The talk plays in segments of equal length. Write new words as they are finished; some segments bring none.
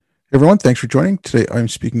Everyone, thanks for joining. Today I'm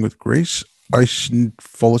speaking with Grace. Started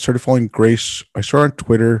following Grace. I saw her on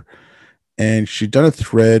Twitter, and she'd done a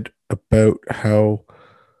thread about how,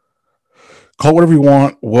 call it whatever you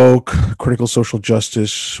want, woke, critical social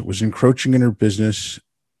justice was encroaching in her business,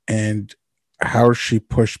 and how she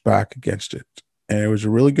pushed back against it. And it was a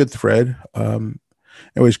really good thread.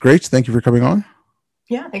 Anyways, Grace, thank you for coming on.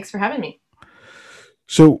 Yeah, thanks for having me.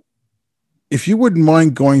 So, if you wouldn't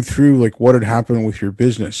mind going through like what had happened with your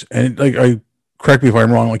business, and I correct me if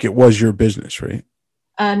I'm wrong, like it was your business, right?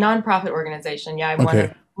 A nonprofit organization. Yeah, I'm one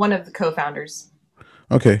Okay. of one of the co-founders.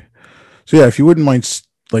 Okay. So yeah, if you wouldn't mind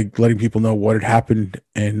like letting people know what had happened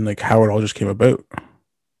and like how it all just came about.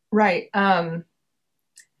 Right.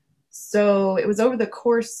 So it was over the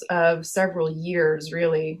course of several years,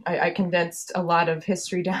 really. I condensed a lot of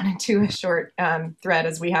history down into a short thread,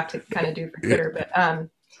 as we have to kind of do for Yeah. Twitter. But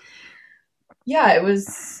yeah, it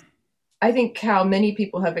was, I think, how many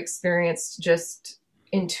people have experienced just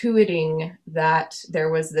intuiting that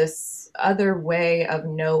there was this other way of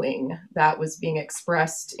knowing that was being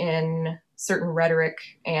expressed in certain rhetoric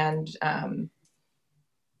and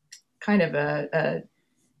kind of a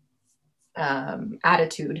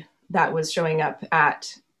attitude that was showing up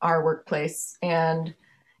at our workplace. And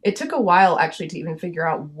it took a while actually to even figure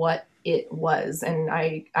out what it was. And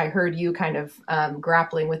I heard you kind of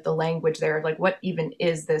grappling with the language there, like what even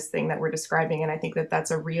is this thing that we're describing? And I think that that's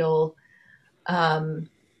um,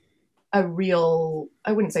 a real,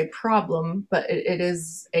 I wouldn't say problem, but it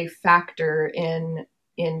is a factor in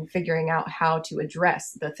figuring out how to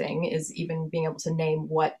address the thing, is even being able to name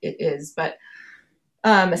what it is. But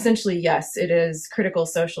essentially, yes, it is critical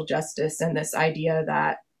social justice and this idea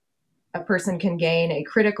that a person can gain a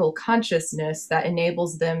critical consciousness that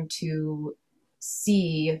enables them to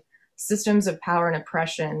see systems of power and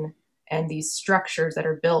oppression and these structures that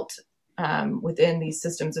are built within these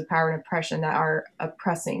systems of power and oppression that are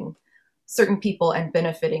oppressing certain people and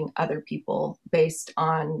benefiting other people based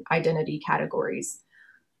on identity categories.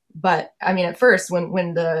 But I mean, at first,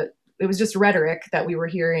 when the it was just rhetoric that we were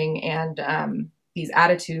hearing, and these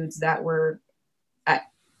attitudes that were at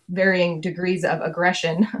varying degrees of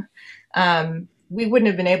aggression, we wouldn't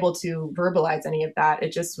have been able to verbalize any of that.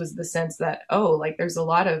 It just was the sense that, oh, like there's a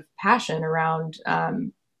lot of passion around,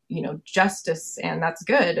 justice, and that's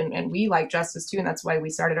good. And we like justice too. And that's why we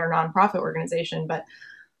started our nonprofit organization. But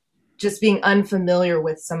just being unfamiliar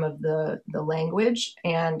with some of the language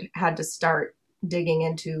and had to start digging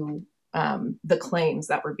into the claims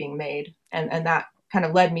that were being made. And that kind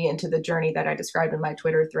of led me into the journey that I described in my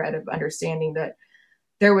Twitter thread of understanding that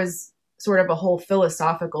there was sort of a whole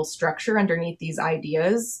philosophical structure underneath these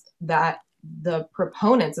ideas that the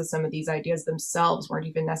proponents of some of these ideas themselves weren't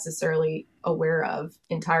even necessarily aware of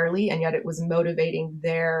entirely. And yet it was motivating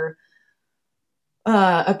their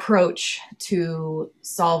approach to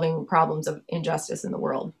solving problems of injustice in the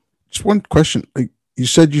world. Just one question. Like you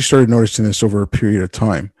said you started noticing this over a period of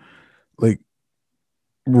time. Like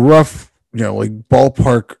rough, like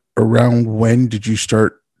ballpark around when did you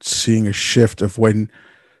start seeing a shift of when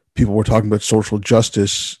people were talking about social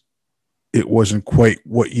justice, it wasn't quite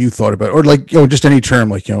what you thought about, or like just any term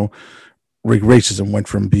like like racism went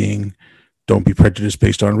from being don't be prejudiced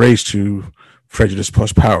based on race to prejudice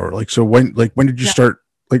plus power. Like so, when did you Yeah. start?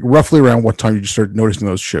 Like roughly around what time did you start noticing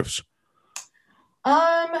those shifts?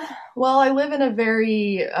 Um, well, I live in a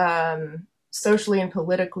very socially and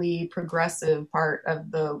politically progressive part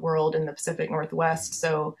of the world in the Pacific Northwest.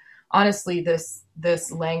 So honestly, this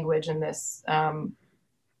language and this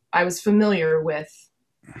I was familiar with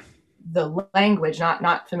the language,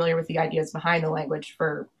 not familiar with the ideas behind the language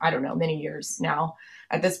for, I don't know, many years now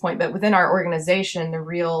at this point. But within our organization,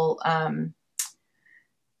 the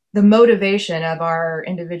motivation of our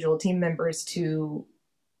individual team members to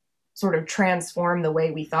sort of transform the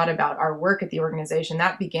way we thought about our work at the organization,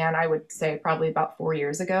 that began, I would say, probably about 4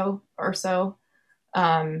 years ago or so.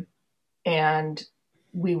 Um, and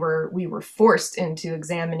we were forced into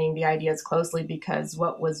examining the ideas closely, because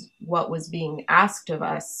what was being asked of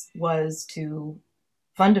us was to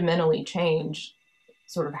fundamentally change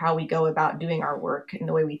sort of how we go about doing our work and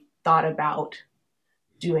the way we thought about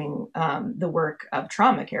doing the work of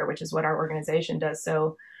trauma care, which is what our organization does.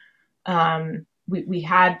 So we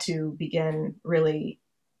had to begin really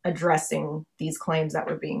addressing these claims that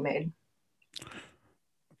were being made.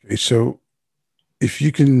 Okay, so if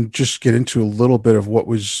you can just get into a little bit of what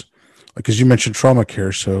was, because you mentioned trauma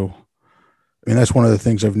care, so I mean that's one of the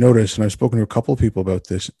things I've noticed, and I've spoken to a couple of people about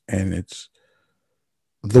this, and it's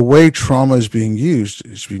the way trauma is being used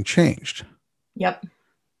is being changed. Yep.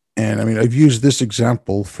 And I mean, I've used this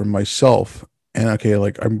example for myself, and okay,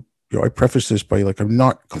 like I'm I preface this by like, I'm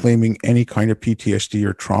not claiming any kind of PTSD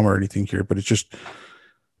or trauma or anything here, but it's just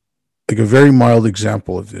like a very mild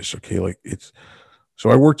example of this. Okay. Like so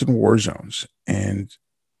I worked in war zones, and,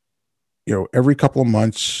 every couple of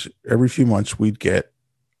months, every few months, we'd get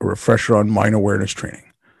a refresher on mine awareness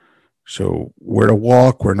training. So where to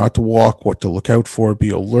walk, where not to walk, what to look out for, be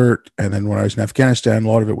alert. And then when I was in Afghanistan, a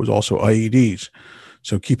lot of it was also IEDs.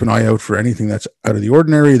 So keep an eye out for anything that's out of the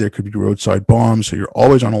ordinary. There could be roadside bombs. So you're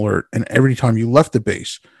always on alert. And every time you left the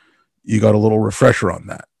base, you got a little refresher on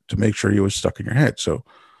that to make sure you was stuck in your head. So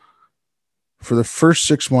for the first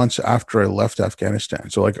 6 months after I left Afghanistan,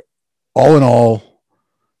 so like all in all,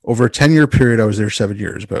 over a 10-year period, I was there 7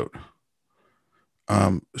 years about.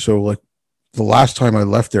 So like the last time I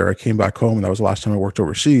left there, I came back home, and that was the last time I worked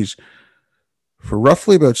overseas. For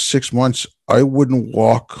roughly about 6 months, I wouldn't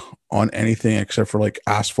walk on anything except for like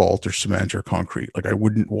asphalt or cement or concrete. Like I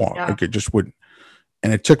wouldn't walk. Yeah. Like it just wouldn't.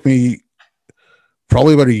 And it took me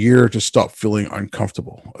probably about a year to stop feeling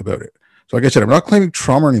uncomfortable about it. So like I said, I'm not claiming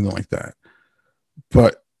trauma or anything like that,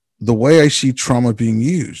 but the way I see trauma being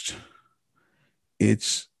used,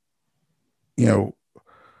 it's,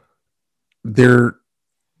 they're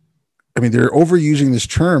overusing this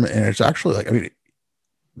term, and it's actually like,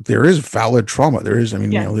 there is valid trauma. There is,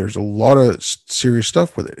 Yes. there's a lot of serious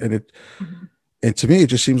stuff with it. Mm-hmm. And to me, it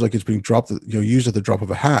just seems like it's being dropped, used at the drop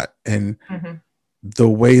of a hat. And Mm-hmm. the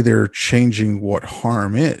way they're changing what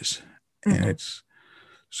harm is. Mm-hmm. And it's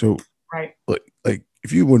so right. Like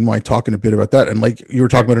if you wouldn't mind talking a bit about that, and like you were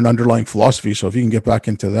talking about an underlying philosophy. So if you can get back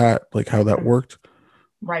into that, like how that worked.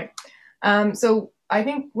 Right. So I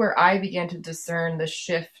think where I began to discern the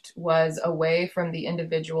shift was away from the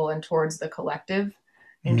individual and towards the collective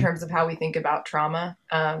in terms of how we think about trauma.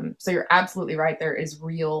 So you're absolutely right. There is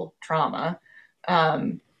real trauma.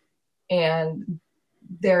 And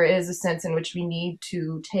there is a sense in which we need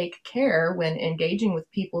to take care when engaging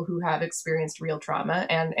with people who have experienced real trauma,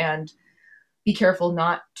 and be careful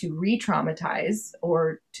not to re-traumatize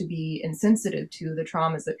or to be insensitive to the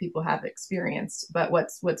traumas that people have experienced. But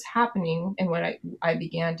what's happening, and what I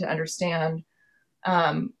began to understand,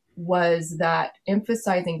 was that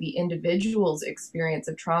emphasizing the individual's experience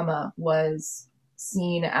of trauma was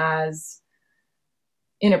seen as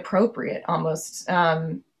inappropriate almost,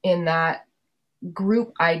 in that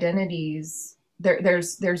group identities,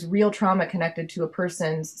 there's real trauma connected to a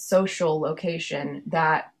person's social location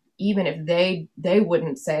that even if they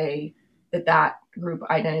wouldn't say that group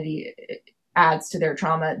identity adds to their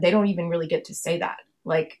trauma, they don't even really get to say that.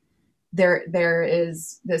 Like there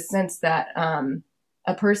is this sense that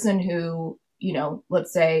a person who,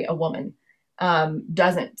 let's say a woman,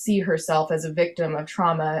 doesn't see herself as a victim of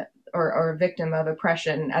trauma or a victim of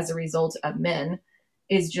oppression as a result of men,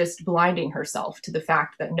 is just blinding herself to the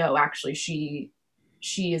fact that no, actually she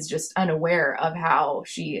is just unaware of how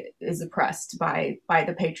she is oppressed by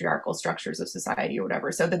the patriarchal structures of society or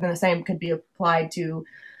whatever. So then the same could be applied to,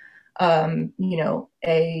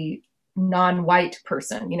 a non-white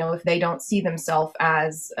person, if they don't see themselves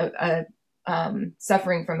as a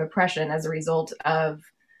suffering from oppression as a result of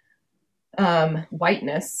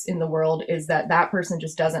whiteness in the world, is that person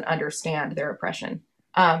just doesn't understand their oppression.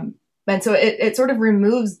 And so it sort of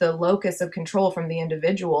removes the locus of control from the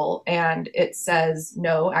individual, and it says,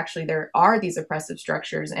 no, actually there are these oppressive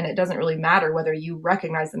structures, and it doesn't really matter whether you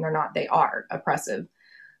recognize them or not, they are oppressive.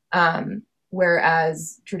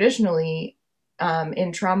 Whereas traditionally,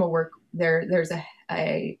 in trauma work, there's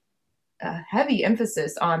a heavy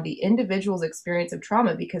emphasis on the individual's experience of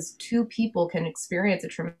trauma, because two people can experience a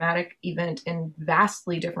traumatic event in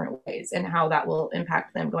vastly different ways and how that will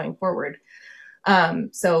impact them going forward.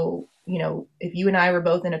 So, if you and I were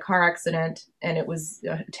both in a car accident and it was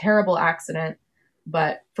a terrible accident,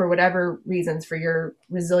 but for whatever reasons, for your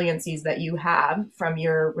resiliencies that you have from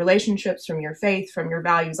your relationships, from your faith, from your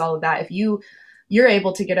values, all of that, if you're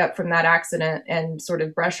able to get up from that accident and sort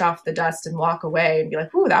of brush off the dust and walk away and be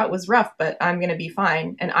like, ooh, that was rough, but I'm going to be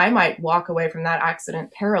fine. And I might walk away from that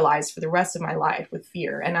accident paralyzed for the rest of my life with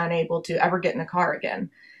fear and unable to ever get in a car again.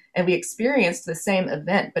 And we experienced the same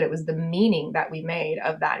event, but it was the meaning that we made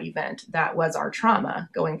of that event that was our trauma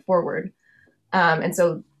going forward. And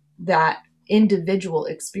so that individual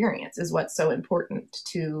experience is what's so important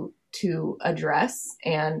to address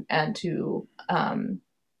and to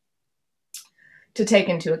take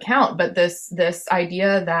into account. But this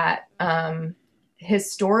idea that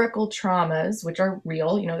historical traumas, which are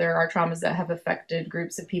real, there are traumas that have affected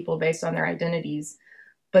groups of people based on their identities,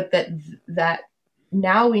 but that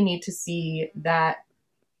now we need to see that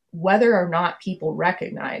whether or not people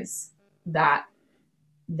recognize that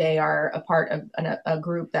they are a part of a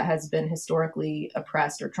group that has been historically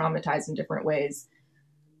oppressed or traumatized in different ways,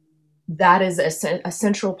 that is a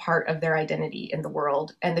central part of their identity in the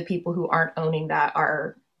world. And the people who aren't owning that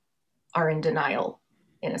are in denial,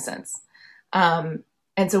 in a sense. And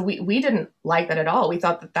so we didn't like that at all. We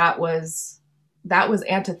thought that was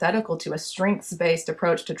antithetical to a strengths-based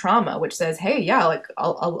approach to trauma, which says, hey, yeah, like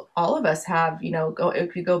all of us have,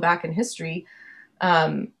 if you go back in history,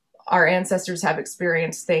 our ancestors have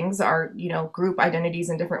experienced things. Our, group identities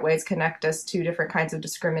in different ways connect us to different kinds of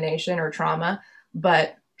discrimination or trauma.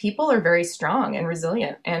 But people are very strong and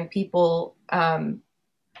resilient, and people are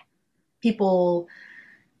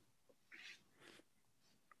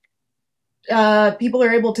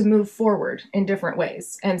able to move forward in different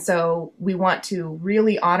ways. And so we want to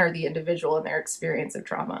really honor the individual and their experience of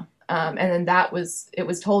trauma. And then it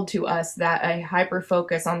was told to us that a hyper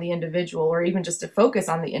focus on the individual, or even just a focus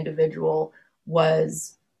on the individual,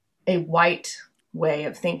 was a white way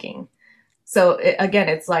of thinking. So again,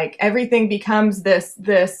 it's like everything becomes this,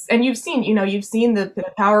 and you've seen the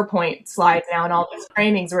PowerPoint slides now and all these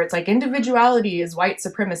framings where it's like individuality is white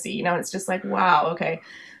supremacy, and it's just like, wow, okay.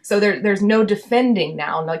 So there's no defending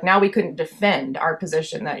now. Like now we couldn't defend our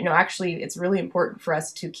position that, actually it's really important for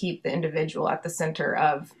us to keep the individual at the center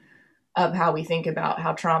of how we think about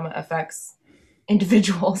how trauma affects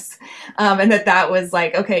individuals. And that was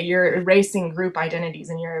like, okay, you're erasing group identities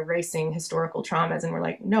and you're erasing historical traumas. And we're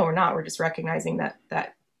like, no, we're not. We're just recognizing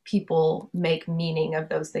that people make meaning of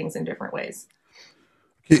those things in different ways.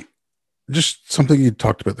 Okay. Just something you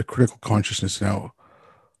talked about, the critical consciousness. Now,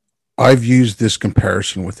 I've used this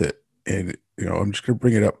comparison with it, and I'm just going to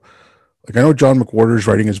bring it up. Like, I know John McWhorter is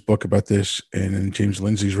writing his book about this, and then James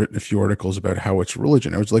Lindsay's written a few articles about how it's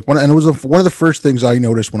religion. It was like one of the first things I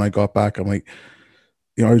noticed when I got back. I'm like,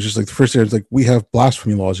 I was just like, the first thing I was like, we have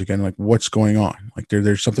blasphemy laws again. Like, what's going on? Like,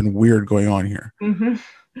 there's something weird going on here. Mm-hmm.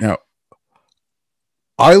 Now,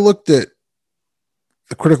 I looked at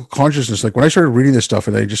the critical consciousness, like when I started reading this stuff,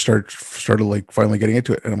 and I just started like finally getting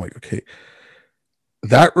into it, and I'm like, okay,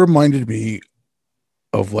 that reminded me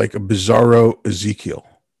of like a bizarro Ezekiel.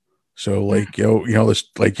 So like, this,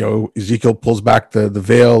 like, Ezekiel pulls back the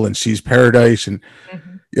veil and sees paradise, and,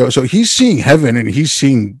 mm-hmm. So he's seeing heaven and he's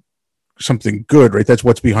seeing something good, right? That's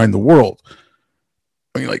what's behind the world.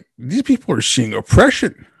 I mean, like, these people are seeing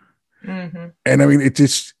oppression. Mm-hmm. And I mean,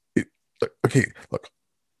 okay, look,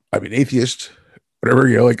 I'm an atheist, whatever,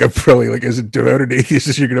 like, I'm probably like as devout an atheist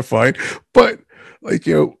as you're going to find, but like,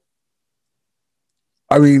 I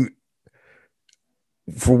mean,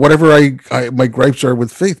 for whatever my gripes are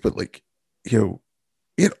with faith, but like,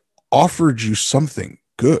 it offered you something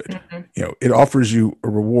good. Mm-hmm. It offers you a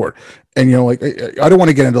reward. And, like, I don't want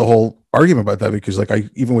to get into the whole argument about that, because like,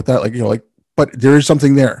 even with that, like, like, but there is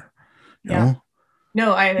something there, you know?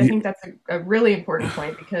 No, I think that's a really important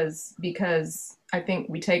point, because I think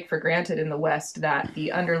we take for granted in the West that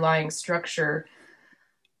the underlying structure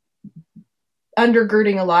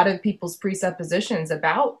undergirding a lot of people's presuppositions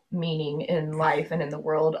about meaning in life and in the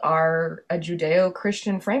world are a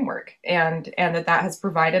Judeo-Christian framework, and that has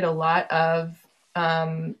provided a lot of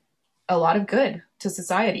good to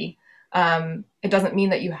society. It doesn't mean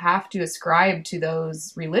that you have to ascribe to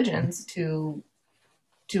those religions to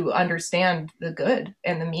understand the good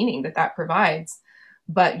and the meaning that provides.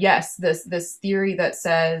 But yes, this theory that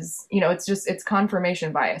says, it's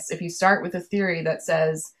confirmation bias. If you start with a theory that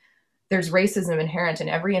says there's racism inherent in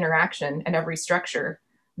every interaction and every structure,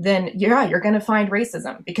 then you're going to find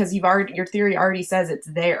racism, because your theory already says it's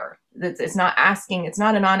there. It's not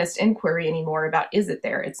an honest inquiry anymore about, is it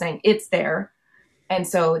there? It's saying it's there. And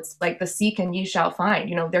so it's like the seek and ye shall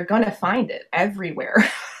find, they're going to find it everywhere.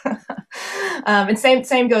 And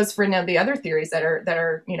same goes for the other theories that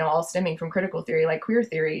are, all stemming from critical theory, like queer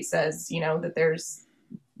theory says, that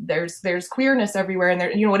there's queerness everywhere, and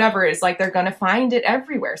there, whatever, it's like they're going to find it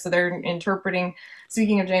everywhere. So they're interpreting.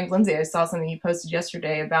 Speaking of James Lindsay, I saw something you posted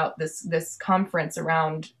yesterday about this conference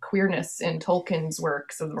around queerness in Tolkien's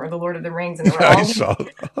works, or the Lord of the Rings, and there were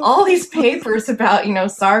all these papers about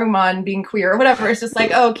Saruman being queer or whatever. It's just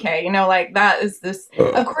like, okay, like, that is this.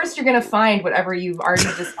 Of course, you're going to find whatever you've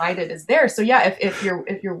already decided is there. So yeah, if your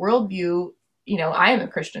worldview, I am a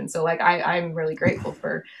Christian, so like I'm really grateful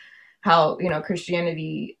for how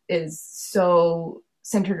Christianity is so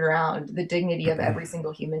centered around the dignity of every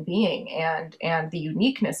single human being, and the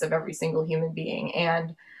uniqueness of every single human being,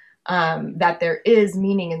 and that there is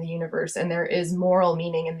meaning in the universe, and there is moral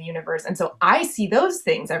meaning in the universe. And so I see those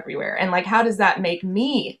things everywhere, and like, how does that make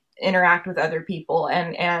me interact with other people,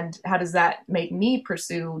 and how does that make me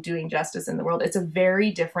pursue doing justice in the world? It's a very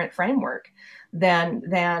different framework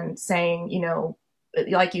than saying,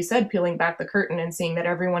 like you said, peeling back the curtain and seeing that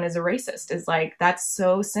everyone is a racist is like, that's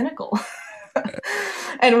so cynical.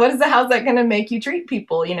 And how's that going to make you treat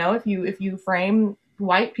people? If you frame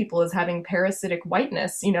white people as having parasitic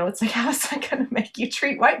whiteness, it's like, how's that going to make you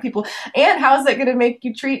treat white people? And how's that going to make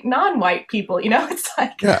you treat non-white people? It's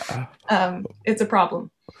like, it's a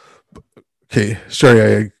problem. Okay.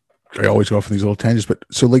 Sorry. I always go off on these little tangents, but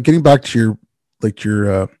so like getting back to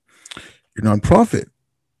your nonprofit.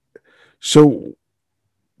 So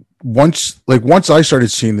once I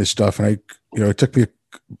started seeing this stuff, and it took me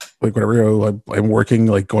like whatever, I'm working,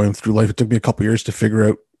 like going through life. It took me a couple years to figure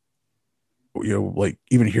out, like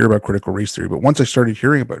even hear about critical race theory. But once I started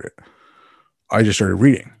hearing about it, I just started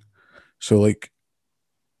reading. So like,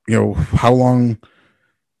 how long,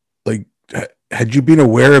 like, had you been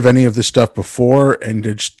aware of any of this stuff before and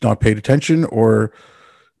just not paid attention, or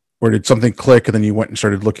did something click and then you went and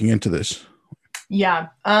started looking into this? Yeah.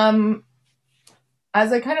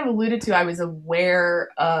 As I kind of alluded to, I was aware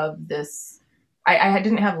of this. I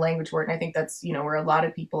didn't have language for it. And I think that's, where a lot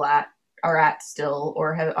of people are at still,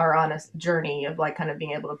 or are on a journey of like kind of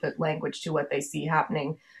being able to put language to what they see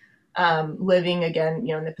happening. Living again,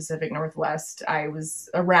 in the Pacific Northwest, I was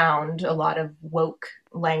around a lot of woke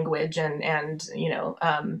language and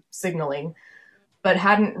signaling, but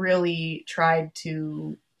hadn't really tried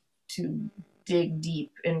to dig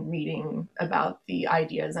deep in reading about the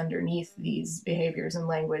ideas underneath these behaviors and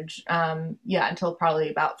language. Until probably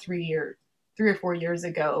about 3 or 4 years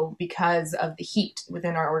ago, because of the heat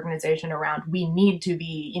within our organization around, we need to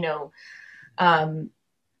be,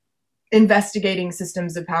 investigating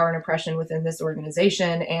systems of power and oppression within this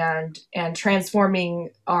organization and transforming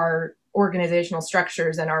our organizational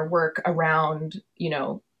structures and our work around,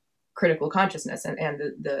 critical consciousness and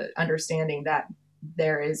the understanding that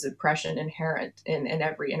there is oppression inherent in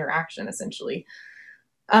every interaction, essentially.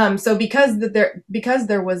 So because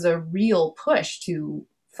there was a real push to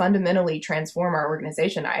fundamentally transform our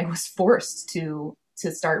organization, I was forced to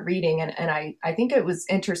start reading. And I think it was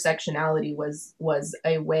intersectionality was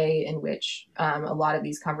a way in which a lot of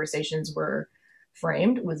these conversations were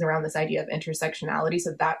framed, was around this idea of intersectionality.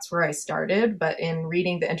 So that's where I started. But in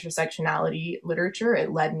reading the intersectionality literature,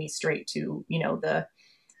 it led me straight to,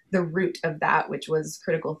 the root of that, which was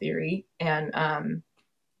critical theory. And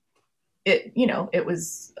it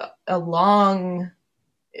was a long...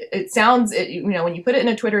 It sounds, when you put it in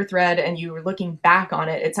a Twitter thread and you were looking back on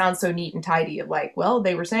it, it sounds so neat and tidy of like, well,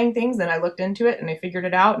 they were saying things and I looked into it and I figured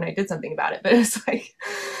it out and I did something about it. But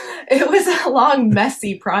it was a long,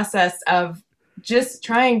 messy process of just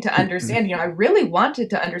trying to understand. I really wanted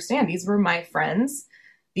to understand. These were my friends.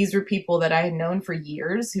 These were people that I had known for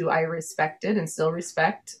years who I respected and still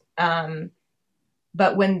respect.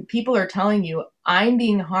 But when people are telling you I'm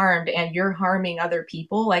being harmed and you're harming other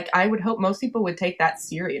people, like I would hope most people would take that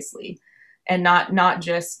seriously and not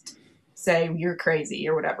just say you're crazy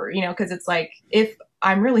or whatever, because it's like, if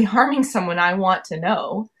I'm really harming someone, I want to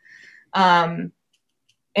know. And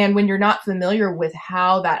when you're not familiar with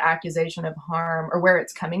how that accusation of harm or where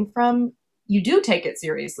it's coming from, you do take it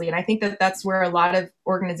seriously. And I think that that's where a lot of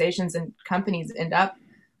organizations and companies end up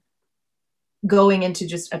going into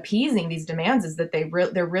just appeasing these demands, is that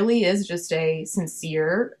there really is just a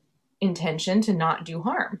sincere intention to not do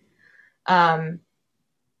harm.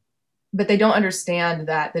 But they don't understand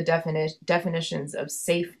that the definitions of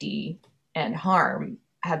safety and harm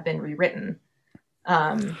have been rewritten.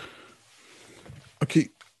 Okay.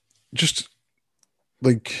 Just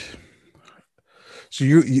like, so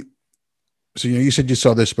you said you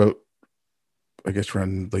saw this about, I guess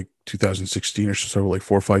around like 2016 or so, like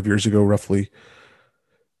 4 or 5 years ago, roughly.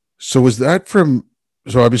 So was that so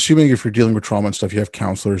I'm assuming if you're dealing with trauma and stuff, you have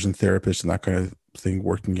counselors and therapists and that kind of thing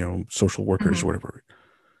working, social workers, Mm-hmm. or whatever.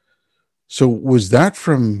 So was that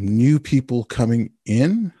from new people coming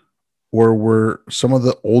in, or were some of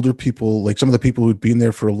the older people, like some of the people who'd been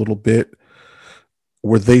there for a little bit,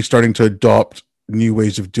 were they starting to adopt new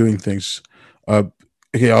ways of doing things?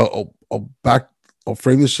 Okay, I'll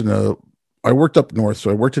frame this I worked up north, so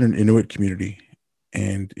I worked in an Inuit community,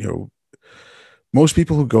 and most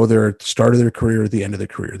people who go there at the start of their career or the end of their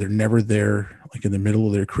career, they're never there like in the middle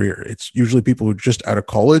of their career. It's usually people who are just out of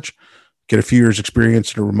college, get a few years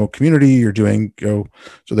experience in a remote community. You're doing, so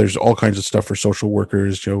there's all kinds of stuff for social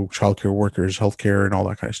workers, childcare workers, healthcare, and all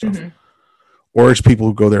that kind of stuff. Mm-hmm. Or it's people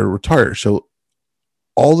who go there to retire. So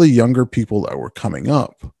all the younger people that were coming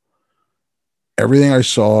up, everything I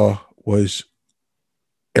saw was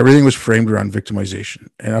everything was framed around victimization.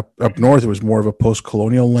 And up north, it was more of a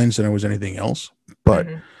post-colonial lens than it was anything else. But,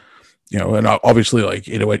 and obviously like,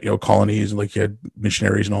 colonies and like you had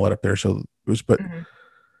missionaries and all that up there. So it was, but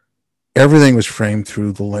everything was framed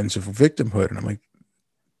through the lens of victimhood. And I'm like,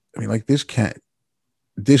 I mean, like this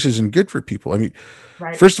isn't good for people. I mean,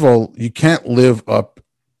 Right. first of all, you can't live up,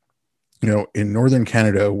 in northern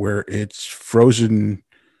Canada where it's frozen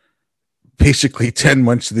basically 10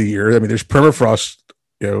 months of the year. I mean, there's permafrost,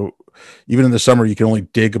 even in the summer, you can only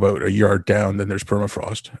dig about a yard down, then there's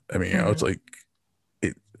permafrost. I mean, it's like,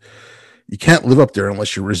 you can't live up there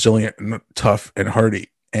unless you're resilient and tough and hardy.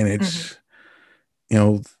 And it's,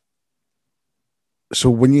 so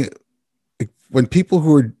when people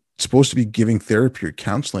who are supposed to be giving therapy or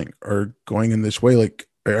counseling are going in this way, like,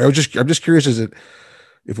 I'm just curious,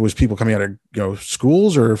 if it was people coming out of,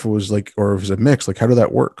 schools, or if it was or if it was a mix, like, how did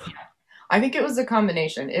that work? I think it was a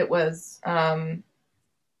combination. It was,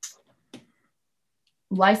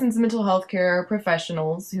 licensed mental health care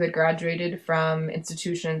professionals who had graduated from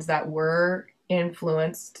institutions that were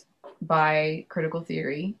influenced by critical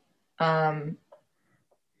theory. And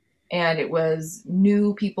it was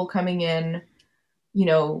new people coming in,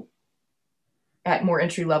 at more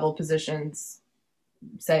entry level positions,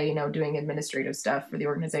 say, doing administrative stuff for the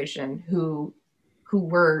organization, who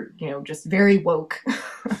were, just very woke.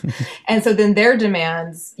 And so then their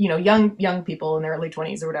demands, young people in their early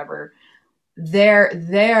 20s or whatever,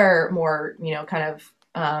 their more, kind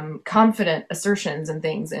of confident assertions and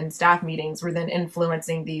things in staff meetings were then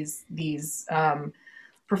influencing these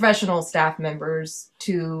professional staff members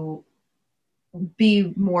to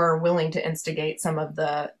be more willing to instigate some of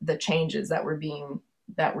the changes that were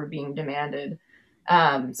being demanded.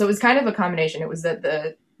 So it was kind of a combination. It was that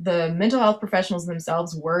the mental health professionals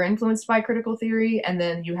themselves were influenced by critical theory, and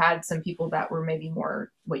then you had some people that were maybe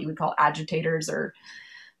more what you would call agitators or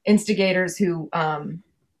instigators who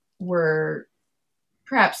were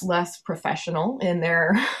perhaps less professional in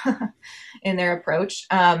their in their approach.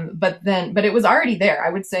 But it was already there. I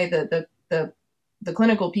would say that the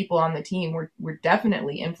clinical people on the team were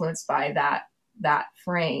definitely influenced by that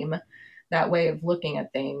frame, that way of looking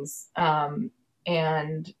at things.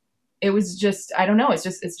 And it was just, I don't know, it's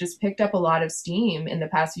just picked up a lot of steam in the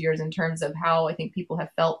past years in terms of how I think people have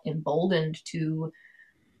felt emboldened to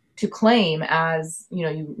claim, as,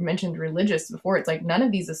 you mentioned religious before. It's like none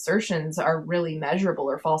of these assertions are really measurable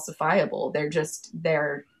or falsifiable.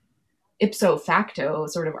 They're ipso facto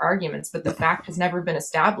sort of arguments, but the fact has never been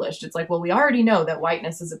established. It's like, well, we already know that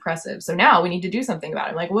whiteness is oppressive, so now we need to do something about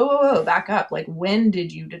it. I'm like, whoa, back up. Like, when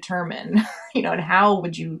did you determine, and how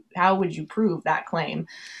would you prove that claim?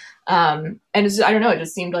 And it's just, I don't know, it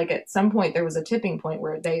just seemed like at some point there was a tipping point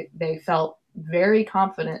where they felt very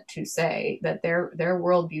confident to say that their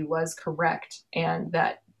worldview was correct, and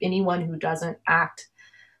that anyone who doesn't act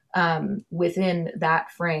within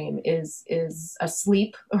that frame is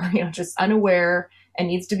asleep, or just unaware, and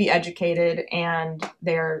needs to be educated, and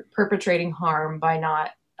they're perpetrating harm by not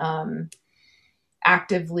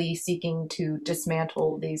actively seeking to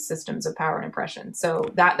dismantle these systems of power and oppression. So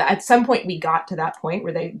that at some point we got to that point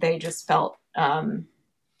where they just felt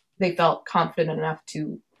they felt confident enough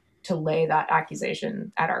to lay that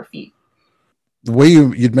accusation at our feet. The way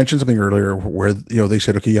you'd mentioned something earlier where, they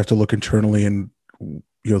said, okay, you have to look internally, and,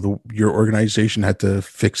 your organization had to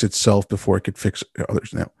fix itself before it could fix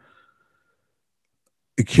others. Now,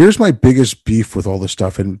 here's my biggest beef with all this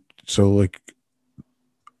stuff. And so,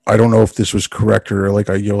 I don't know if this was correct, or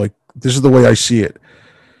this is the way I see it.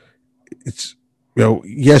 It's,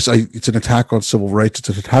 yes, it's an attack on civil rights. It's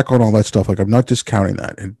an attack on all that stuff. I'm not discounting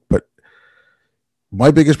that. But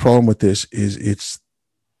my biggest problem with this is it's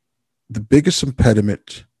the biggest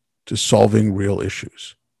impediment to solving real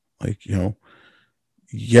issues.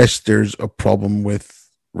 Yes, there's a problem with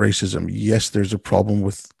racism. Yes, there's a problem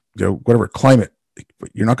with, whatever, climate. But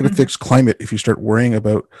you're not going to fix climate if you start worrying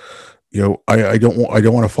about, I don't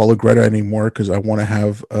want to follow Greta anymore because I want to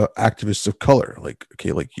have activists of color.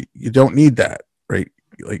 You don't need that, right?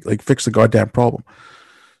 Fix the goddamn problem.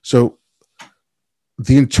 So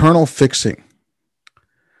the internal fixing,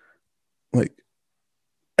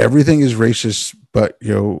 everything is racist, but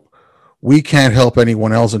we can't help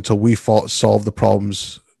anyone else until we solve the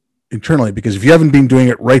problems internally. Because if you haven't been doing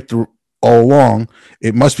it right through all along,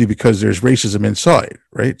 it must be because there's racism inside,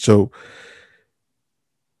 right? So,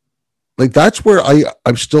 that's where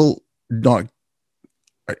I'm still not.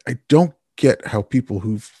 I don't get how people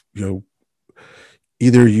who've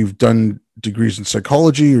either you've done degrees in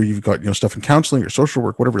psychology, or you've got stuff in counseling or social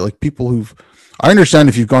work, whatever. People who've, I understand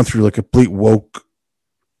if you've gone through a complete woke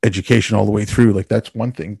education all the way through, that's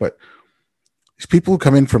one thing, but these people who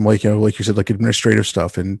come in from like you said, administrative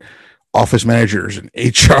stuff and office managers and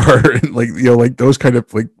HR and those kind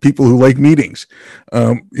of people who like meetings,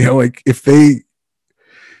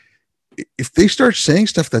 if they start saying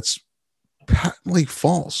stuff that's patently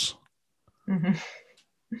false. Mm-hmm.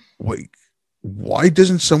 Why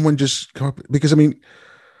doesn't someone just come up? Because I mean,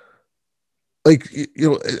 like,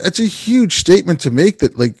 it's a huge statement to make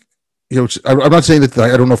that, like, I'm not saying that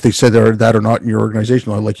I don't know if they said that or not in your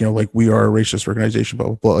organization. Like, like we are a racist organization, blah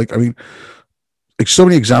blah blah. Like, I mean, like so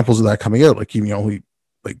many examples of that coming out. Like,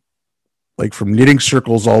 like like from knitting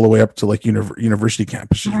circles all the way up to like university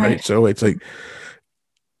campuses, right? So it's like,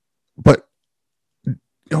 but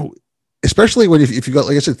especially when if you got,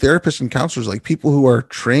 like I said, therapists and counselors, like people who are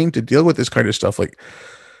trained to deal with this kind of stuff, like,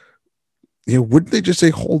 wouldn't they just say,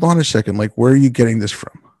 hold on a second, like, where are you getting this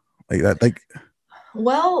from? Like that, like,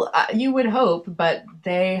 well, you would hope, but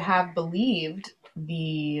they have believed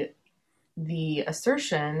the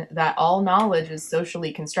assertion that all knowledge is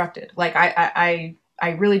socially constructed. Like I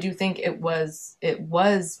really do think it was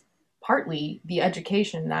partly the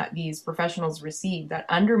education that these professionals received that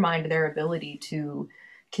undermined their ability to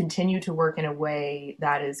continue to work in a way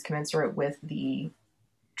that is commensurate with the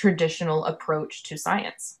traditional approach to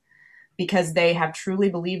science, because they have truly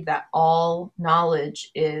believed that all knowledge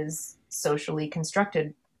is socially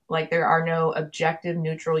constructed. Like there are no objective,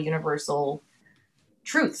 neutral, universal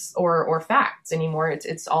truths or facts anymore.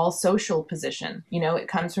 It's all social position. It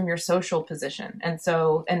comes from your social position. And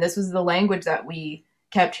this was the language that we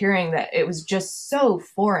kept hearing, that it was just so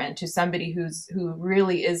foreign to somebody who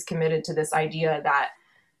really is committed to this idea that,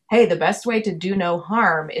 hey, the best way to do no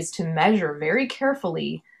harm is to measure very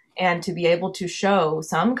carefully and to be able to show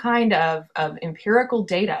some kind of empirical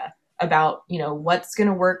data about, what's going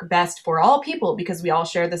to work best for all people, because we all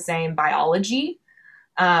share the same biology.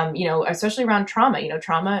 Especially around trauma.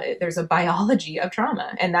 Trauma, there's a biology of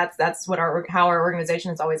trauma, and that's what how our organization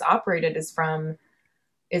has always operated, is from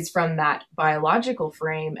that biological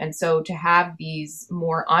frame. And so to have these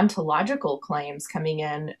more ontological claims coming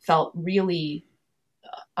in felt really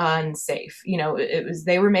unsafe.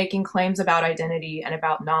 They were making claims about identity and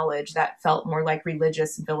about knowledge that felt more like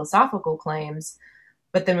religious and philosophical claims.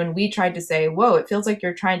 But then when we tried to say, whoa, it feels like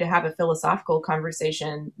you're trying to have a philosophical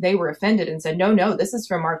conversation, they were offended and said, no, this is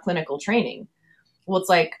from our clinical training. Well, it's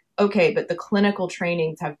like, okay, but the clinical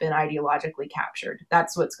trainings have been ideologically captured.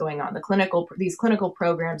 That's what's going on. These clinical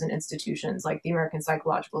programs and institutions like the American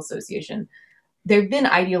Psychological Association, they've been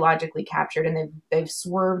ideologically captured, and they've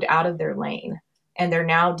swerved out of their lane. And they're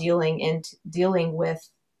now dealing with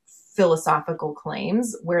philosophical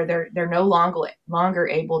claims where they're no longer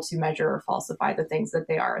able to measure or falsify the things that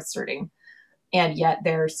they are asserting, and yet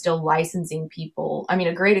they're still licensing people. I mean,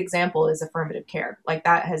 a great example is affirmative care. Like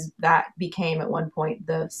that became at one point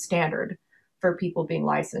the standard for people being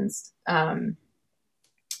licensed, and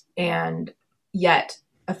yet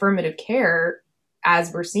affirmative care,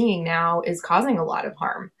 as we're seeing now, is causing a lot of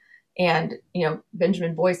harm. And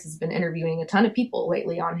Benjamin Boyce has been interviewing a ton of people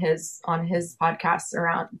lately on his podcasts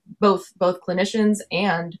around both clinicians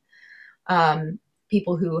and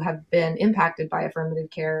people who have been impacted by affirmative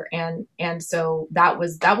care. And so that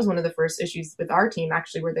was one of the first issues with our team,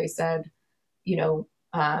 actually, where they said,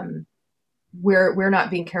 we're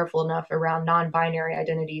not being careful enough around non-binary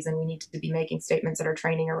identities, and we need to be making statements that are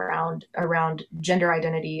training around gender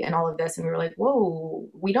identity and all of this. And we were like, whoa,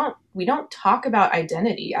 we don't talk about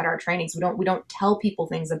identity at our trainings. We don't tell people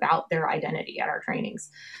things about their identity at our trainings.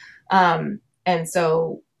 And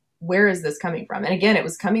so where is this coming from? And again, it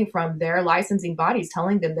was coming from their licensing bodies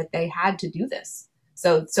telling them that they had to do this.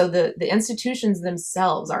 So the institutions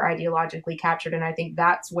themselves are ideologically captured. And I think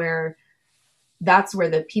that's where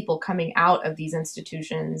the people coming out of these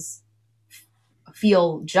institutions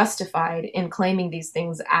feel justified in claiming these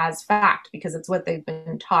things as fact, because it's what they've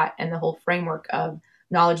been taught. And the whole framework of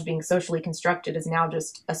knowledge being socially constructed is now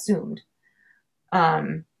just assumed.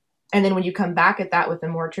 And then when you come back at that with a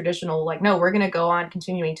more traditional, like, no, we're going to go on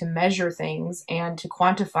continuing to measure things and to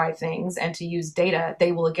quantify things and to use data,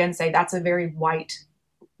 they will again say that's a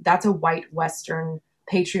white Western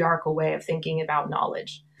patriarchal way of thinking about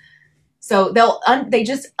knowledge. So they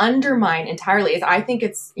just undermine entirely. I think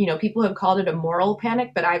it's, people have called it a moral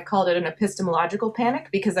panic, but I've called it an epistemological panic,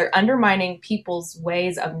 because they're undermining people's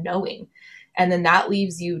ways of knowing. And then that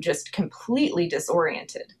leaves you just completely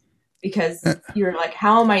disoriented, because you're like,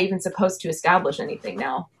 how am I even supposed to establish anything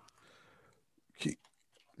now?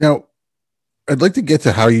 Now, I'd like to get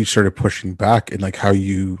to how you started pushing back and like how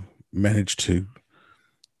you managed to,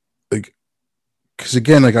 like, because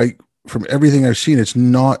again, like from everything I've seen, it's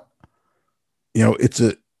not, it's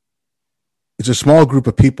a small group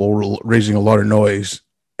of people raising a lot of noise,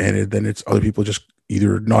 and then it's other people just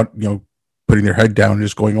either not, putting their head down and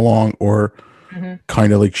just going along, or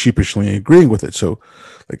kind of like sheepishly agreeing with it. So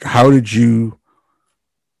like, how did you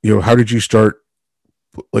start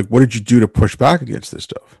like, what did you do to push back against this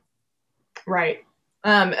stuff? Right.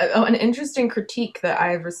 An interesting critique that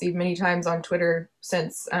I've received many times on Twitter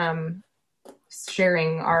since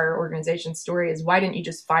sharing our organization's story is, why didn't you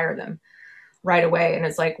just fire them right away? And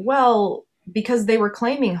it's like, well, because they were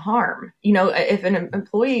claiming harm. You know, if an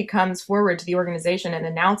employee comes forward to the organization and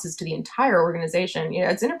announces to the entire organization, you know,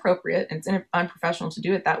 it's inappropriate and it's unprofessional to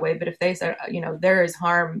do it that way. But if they said, you know, there is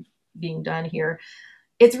harm being done here,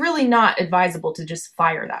 it's really not advisable to just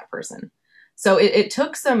fire that person. So it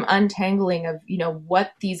took some untangling of, you know,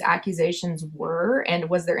 what these accusations were and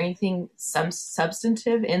was there anything, some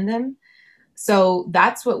substantive in them. So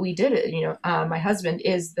that's what we did. You know, my husband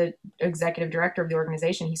is the executive director of the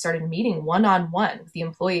organization. He started meeting one-on-one with the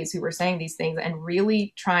employees who were saying these things and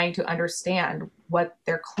really trying to understand what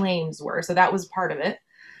their claims were. So that was part of it.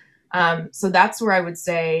 So that's where I would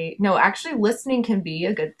say, no, actually listening can be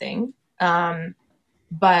a good thing.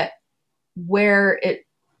 But where it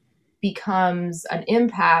becomes an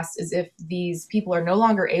impasse is if these people are no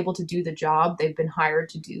longer able to do the job they've been hired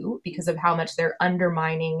to do because of how much they're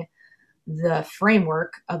undermining the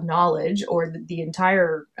framework of knowledge or the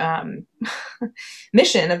entire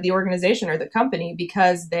mission of the organization or the company,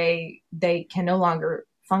 because they can no longer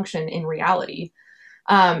function in reality.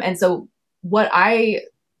 And so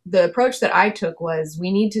the approach that I took was,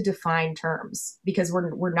 we need to define terms because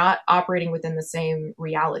we're not operating within the same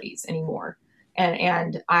realities anymore.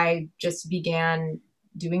 And I just began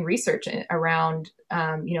doing research around,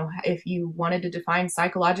 you know, if you wanted to define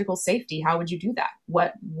psychological safety, how would you do that?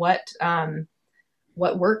 What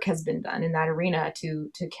work has been done in that arena to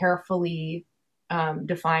carefully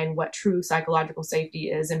define what true psychological safety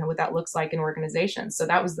is and what that looks like in organizations. So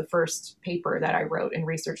that was the first paper that I wrote and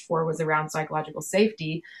researched for, was around psychological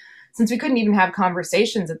safety, since we couldn't even have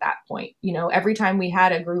conversations at that point. You know, every time we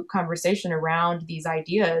had a group conversation around these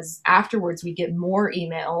ideas, afterwards we'd get more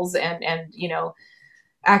emails and you know,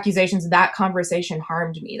 accusations. That conversation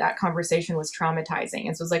harmed me. That conversation was traumatizing.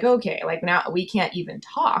 And so it's like, okay, like now we can't even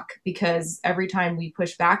talk because every time we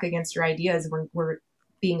push back against your ideas, we're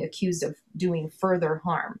being accused of doing further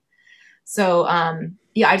harm. So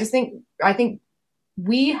yeah, I think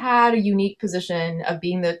we had a unique position of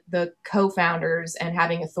being the co-founders and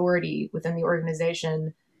having authority within the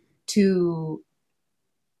organization to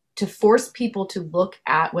force people to look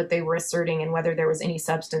at what they were asserting and whether there was any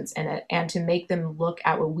substance in it, and to make them look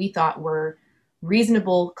at what we thought were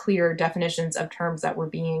reasonable, clear definitions of terms that were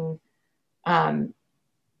being,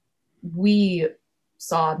 we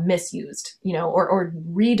saw misused, you know, or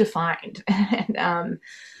redefined.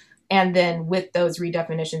 And then with those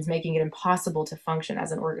redefinitions, making it impossible to function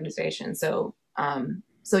as an organization. So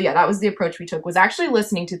yeah, that was the approach we took, was actually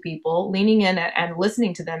listening to people, leaning in and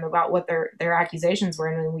listening to them about what their accusations were.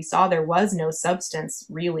 And when we saw there was no substance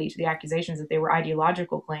really to the accusations, that they were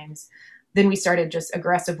ideological claims, then we started just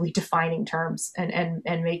aggressively defining terms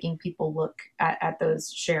and making people look at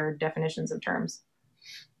those shared definitions of terms.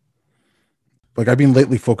 Like, I've been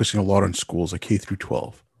lately focusing a lot on schools, like K through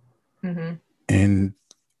 12. Mm-hmm. And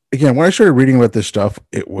again, when I started reading about this stuff,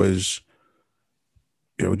 it was,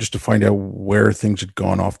 you know, just to find out where things had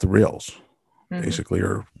gone off the rails, mm-hmm. basically,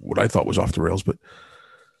 or what I thought was off the rails. But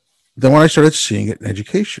then when I started seeing it in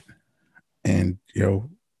education, and, you know,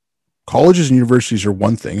 colleges and universities are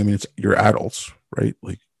one thing. I mean, you're adults, right?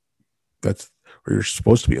 Like, that's where you're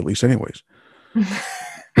supposed to be, at least anyways.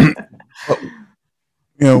 But,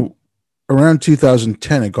 you know, around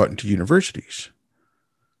 2010, it got into universities.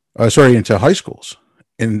 Into high schools.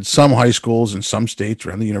 In some high schools in some states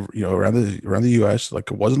around the around the U.S.,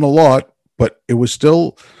 like, it wasn't a lot, but it was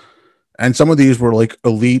still. And some of these were like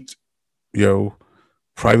elite, you know,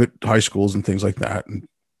 private high schools and things like that. And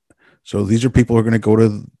so these are people who are going to go to,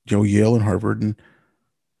 you know, Yale and Harvard. And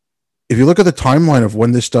if you look at the timeline of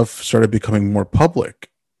when this stuff started becoming more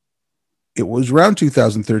public, it was around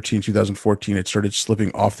 2013, 2014. It started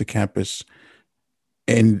slipping off the campus,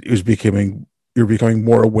 and it was you're becoming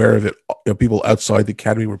more aware of it. You know, people outside the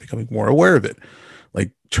academy were becoming more aware of it.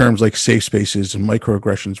 Like, terms like safe spaces and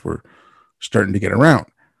microaggressions were starting to get around.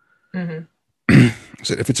 Mm-hmm.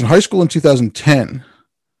 So if it's in high school in 2010,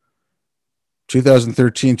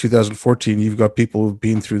 2013, 2014, you've got people who've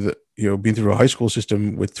been through a high school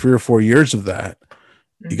system with 3 or 4 years of that.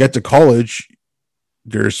 Mm-hmm. You get to college,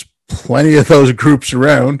 there's plenty of those groups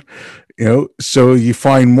around, you know, so you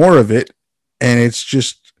find more of it. And it's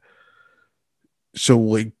just, so,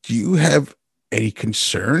 like, do you have any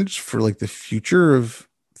concerns for, like, the future of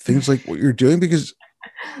things like what you're doing? Because,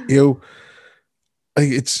 you know, like,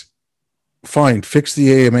 it's fine. Fix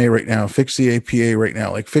the AMA right now. Fix the APA right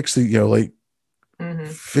now. Like, fix the, you know, like, mm-hmm.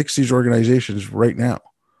 fix these organizations right now.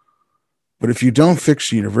 But if you don't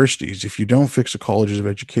fix universities, if you don't fix the colleges of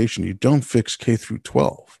education, you don't fix K through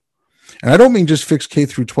 12. And I don't mean just fix K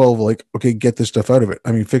through 12, like, okay, get this stuff out of it.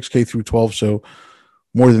 I mean, fix K through 12 so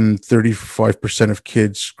more than 35% of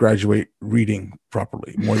kids graduate reading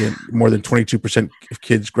properly. More than 22% of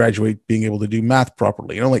kids graduate being able to do math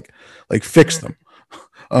properly. You know, like fix them.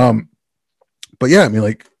 But yeah, I mean,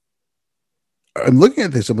 like, I'm looking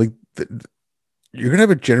at this. I'm like, you're gonna have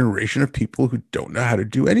a generation of people who don't know how to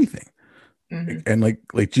do anything. Mm-hmm. And like,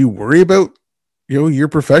 do you worry about, your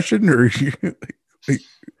profession, or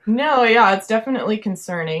No, yeah, it's definitely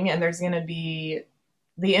concerning, and there's going to be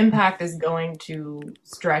the impact is going to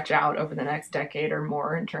stretch out over the next decade or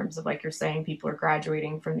more in terms of, like you're saying, people are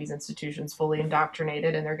graduating from these institutions fully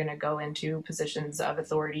indoctrinated, and they're going to go into positions of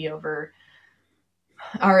authority over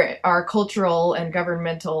our cultural and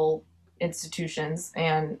governmental institutions,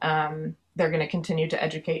 and they're going to continue to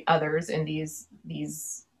educate others in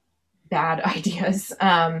these bad ideas.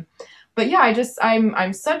 But yeah,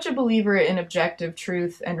 I'm such a believer in objective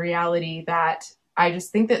truth and reality that I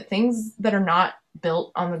just think that things that are not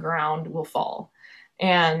built on the ground will fall.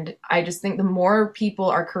 And I just think the more people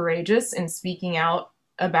are courageous in speaking out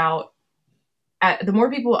about, the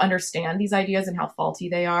more people understand these ideas and how faulty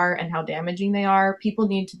they are and how damaging they are, people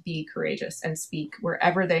need to be courageous and speak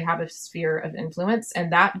wherever they have a sphere of influence.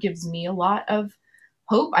 And that gives me a lot of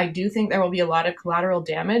hope. I do think there will be a lot of collateral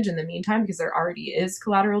damage in the meantime, because there already is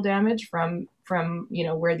collateral damage from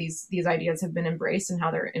where these ideas have been embraced and how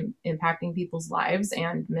they're impacting people's lives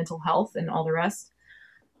and mental health and all the rest.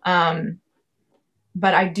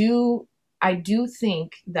 But I do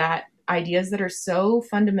think that ideas that are so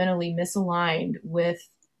fundamentally misaligned with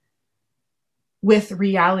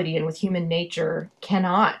reality and with human nature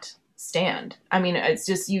cannot stand. I mean, it's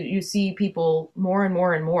just you see people more and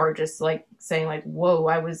more and more just like saying like, whoa,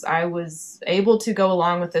 I was able to go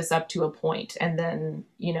along with this up to a point, and then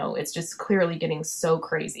it's just clearly getting so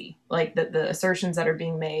crazy, like the assertions that are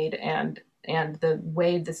being made and the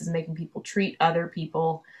way this is making people treat other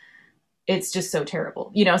people. It's just so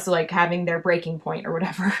terrible, so like having their breaking point or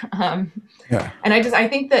whatever. Yeah. And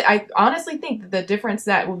I honestly think that the difference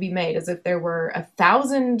that will be made is if there were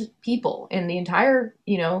 1,000 people in the entire,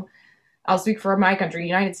 I'll speak for my country,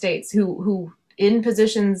 United States, who in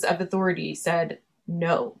positions of authority said,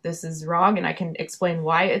 no, this is wrong, and I can explain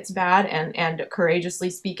why it's bad, and courageously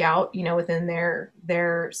speak out, within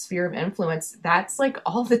their sphere of influence. That's like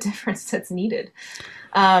all the difference that's needed.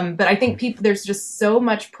 But I think there's just so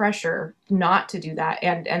much pressure not to do that,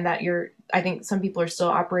 and that I think some people are still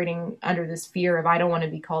operating under this fear of, I don't want to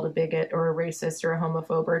be called a bigot or a racist or a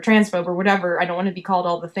homophobe or a transphobe or whatever. I don't want to be called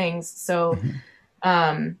all the things. So,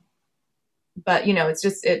 but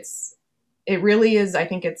it really is. I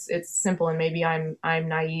think it's simple, and maybe I'm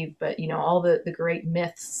naive, but all the great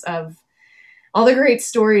myths of all the great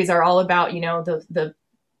stories are all about,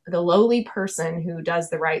 the lowly person who does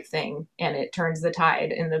the right thing and it turns the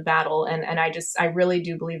tide in the battle. And I really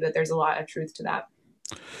do believe that there's a lot of truth to that.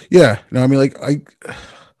 Yeah. No, I mean, like,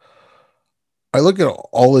 I look at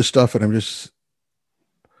all this stuff and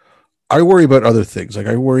I worry about other things. Like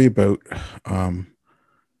I worry about,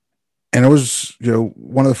 and it was,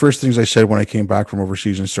 one of the first things I said when I came back from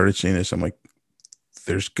overseas and started seeing this, I'm like,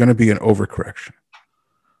 there's going to be an overcorrection.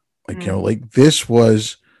 Like, like this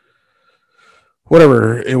was,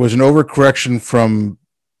 whatever, it was an overcorrection from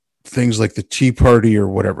things like the Tea Party or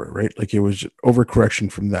whatever, right? Like it was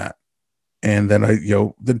overcorrection from that. And then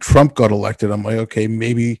then Trump got elected. I'm like, okay,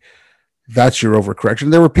 maybe that's your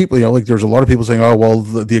overcorrection. There were people, like there's a lot of people saying, oh, well,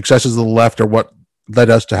 the excesses of the left are what led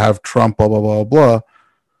us to have Trump, blah, blah, blah, blah.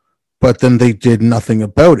 But then they did nothing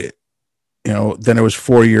about it. Then it was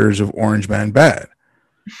 4 years of Orange Man bad.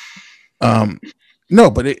 No,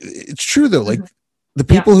 but it's true though. Like the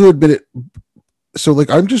people who admit it. So like,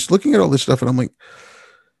 I'm just looking at all this stuff and I'm like,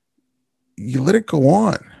 you let it go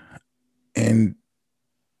on, and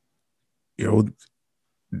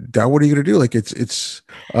now what are you going to do? Like it's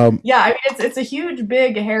yeah, I mean, it's a huge,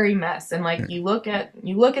 big, hairy mess. And like, you look at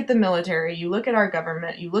the military, you look at our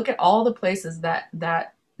government, you look at all the places that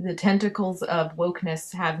the tentacles of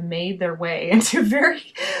wokeness have made their way into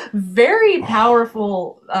very, very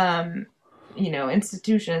powerful,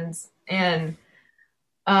 institutions. And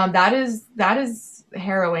that is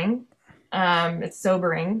harrowing. It's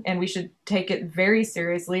sobering, and we should take it very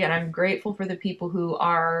seriously. And I'm grateful for the people who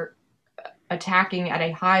are attacking at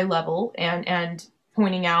a high level and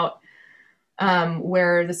pointing out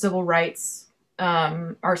where the civil rights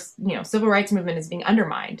civil rights movement is being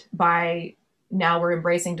undermined by, now we're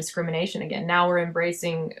embracing discrimination again. Now we're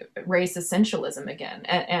embracing race essentialism again,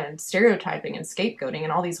 and stereotyping and scapegoating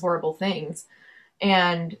and all these horrible things.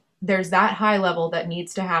 And there's that high level that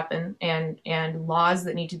needs to happen, and laws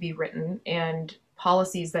that need to be written, and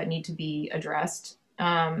policies that need to be addressed.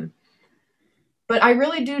 But I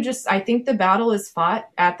really do I think the battle is fought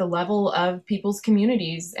at the level of people's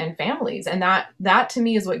communities and families. And that to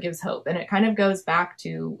me is what gives hope. And it kind of goes back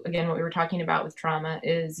to, again, what we were talking about with trauma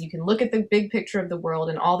is you can look at the big picture of the world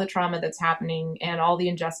and all the trauma that's happening and all the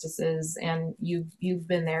injustices. And you've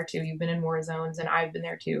been there too. You've been in war zones, and I've been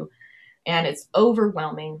there too. And it's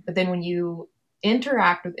overwhelming. But then when you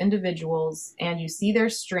interact with individuals and you see their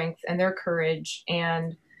strength and their courage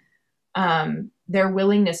and their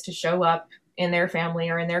willingness to show up in their family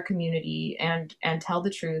or in their community and tell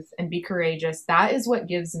the truth and be courageous, that is what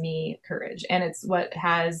gives me courage. And it's what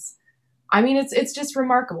has, I mean, it's just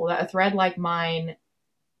remarkable that a thread like mine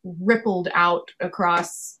rippled out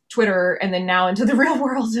across Twitter and then now into the real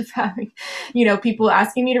world of having, people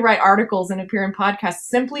asking me to write articles and appear in podcasts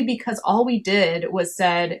simply because all we did was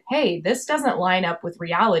said, hey, this doesn't line up with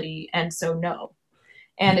reality, and so no.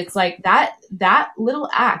 And it's like that little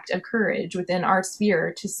act of courage within our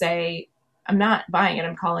sphere to say, I'm not buying it,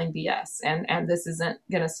 I'm calling BS, and this isn't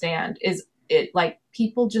going to stand, is it like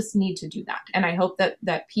people just need to do that. And I hope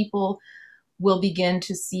that people will begin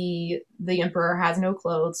to see the emperor has no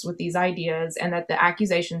clothes with these ideas, and that the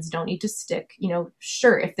accusations don't need to stick.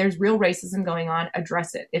 Sure, if there's real racism going on,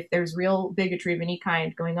 address it. If there's real bigotry of any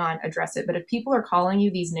kind going on, address it. But if people are calling you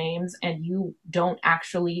these names and you don't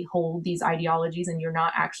actually hold these ideologies, and you're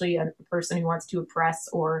not actually a person who wants to oppress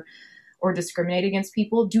or discriminate against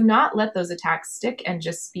people, do not let those attacks stick, and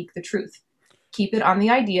just speak the truth. Keep it on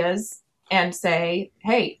the ideas and say,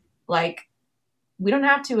 hey, like, we don't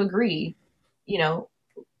have to agree.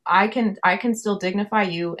 I can still dignify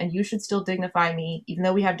you, and you should still dignify me, even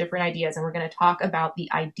though we have different ideas. And we're going to talk about the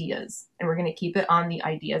ideas, and we're going to keep it on the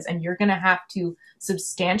ideas. And you're going to have to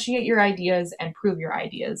substantiate your ideas and prove your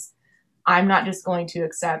ideas. I'm not just going to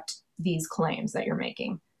accept these claims that you're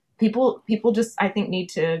making. People just, I think, need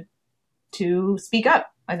to speak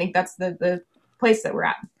up. I think that's the place that we're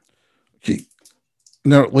at. Okay.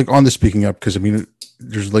 Now, like on the speaking up, because I mean,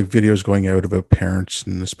 there's like videos going out about parents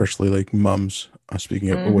and especially like moms speaking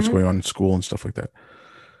up what's going on in school and stuff like that.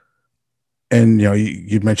 And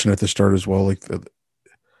you'd mentioned at the start as well, like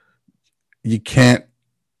you can't,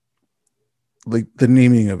 like the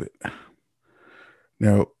naming of it.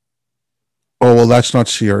 Now, oh well, that's not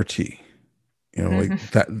CRT.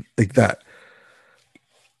 Like that.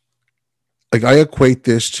 Like I equate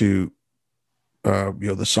this to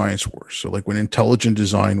the science wars. So like when intelligent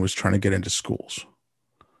design was trying to get into schools.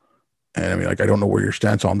 And I mean, like, I don't know where your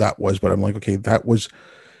stance on that was, but I'm like, okay, that was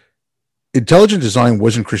intelligent design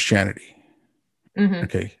wasn't Christianity.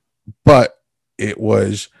 Okay. But it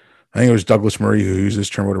was, I think it was Douglas Murray who used this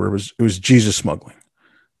term, whatever it was Jesus smuggling.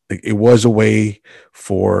 Like it was a way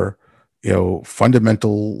for,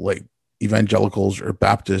 fundamental like evangelicals or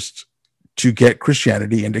Baptists to get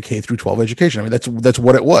Christianity into K through 12 education. I mean, that's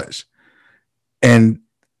what it was. And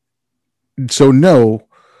so no,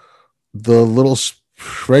 the little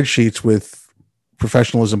spreadsheets with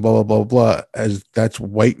professionalism, blah, blah, blah, blah, as that's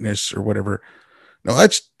whiteness or whatever. No,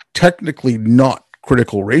 that's technically not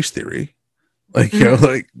critical race theory. Like,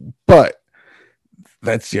 but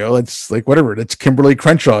that's, it's like, whatever. That's Kimberly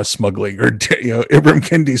Crenshaw smuggling or, Ibram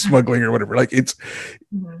Kendi smuggling or whatever. Like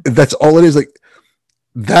that's all it is. Like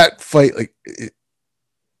that fight, like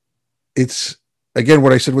it's, again,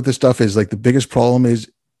 what I said with this stuff is like the biggest problem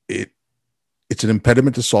is it's an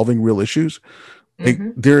impediment to solving real issues. Like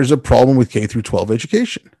there's a problem with K through 12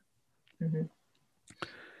 education.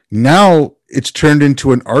 Now it's turned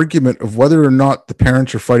into an argument of whether or not the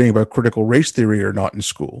parents are fighting about critical race theory or not in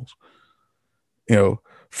schools.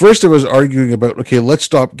 First it was arguing about, okay, let's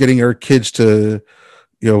stop getting our kids to,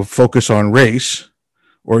 focus on race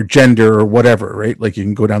or gender or whatever, right? Like you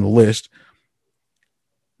can go down the list.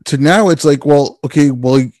 To now it's like, well, okay,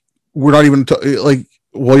 well, we're not even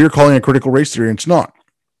you're calling it critical race theory and it's not.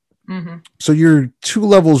 So you're 2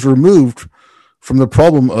 levels removed from the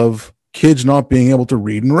problem of kids not being able to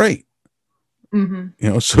read and write.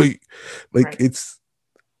 So like right.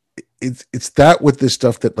 It's that with this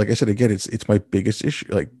stuff that, like I said, again, it's my biggest issue.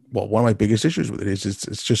 Like, well, one of my biggest issues with it is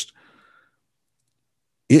it's just,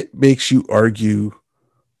 it makes you argue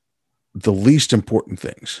the least important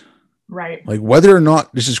things. Right. Like whether or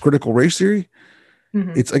not this is critical race theory,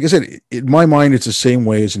 it's like I said, in my mind, it's the same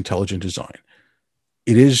way as intelligent design.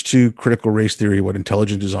 It is to critical race theory what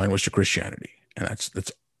intelligent design was to Christianity, and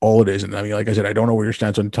that's all it is. And I mean, like I said, I don't know where your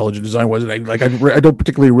stance on intelligent design was, and I don't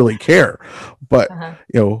particularly really care, but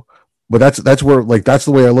but that's where, like, that's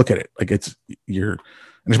the way I look at it. Like it's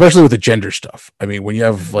And especially with the gender stuff. I mean, when you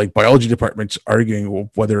have like biology departments arguing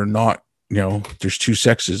whether or not, there's two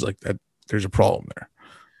sexes, like that, there's a problem there.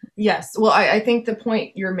 Yes. Well, I think the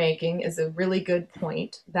point you're making is a really good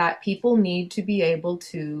point, that people need to be able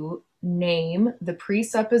to name the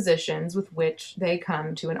presuppositions with which they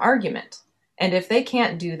come to an argument. And if they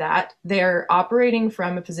can't do that, they're operating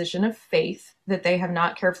from a position of faith that they have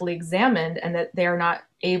not carefully examined and that they are not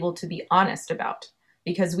able to be honest about,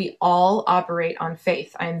 because we all operate on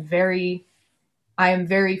faith. I am very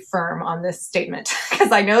firm on this statement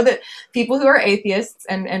because I know that people who are atheists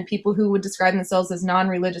and people who would describe themselves as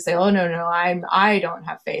non-religious say, "Oh no, I don't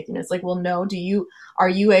have faith." And it's like, well, no. Are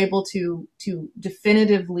you able to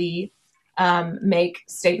definitively make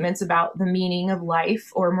statements about the meaning of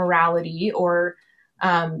life or morality or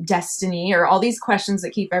destiny or all these questions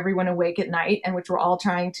that keep everyone awake at night, and which we're all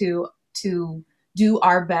trying to do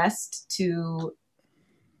our best to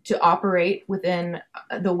operate within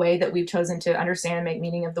the way that we've chosen to understand and make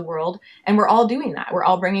meaning of the world. And we're all doing that. We're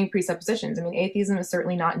all bringing presuppositions. I mean, atheism is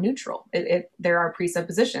certainly not neutral. There are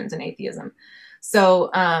presuppositions in atheism.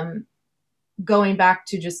 So going back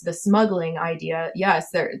to just the smuggling idea,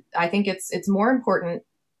 yes, I think it's more important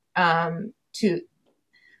to,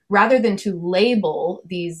 rather than to label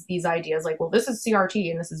these ideas like, well, this is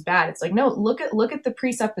CRT and this is bad. It's like, no, look at the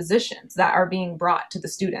presuppositions that are being brought to the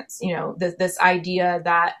students. This idea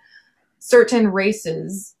that certain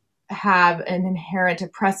races have an inherent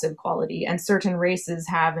oppressive quality and certain races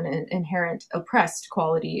have an inherent oppressed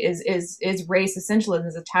quality is race essentialism,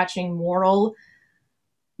 is attaching moral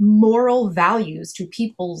values to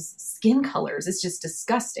people's skin colors. It's just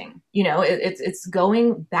disgusting. It's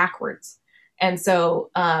going backwards. And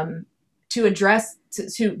so to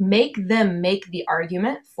make them make the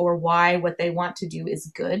argument for why what they want to do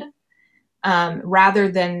is good,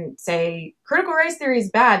 rather than say critical race theory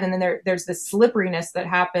is bad. And then there's this slipperiness that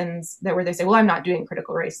happens where they say, well, I'm not doing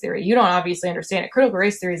critical race theory. You don't obviously understand it. Critical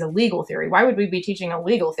race theory is a legal theory. Why would we be teaching a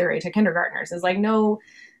legal theory to kindergartners? It's like, no,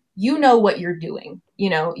 you know what you're doing.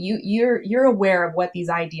 You're aware of what these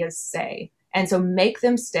ideas say. And so make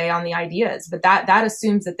them stay on the ideas. But that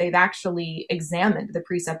assumes that they've actually examined the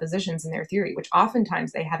presuppositions in their theory, which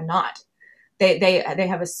oftentimes they have not. They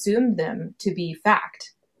have assumed them to be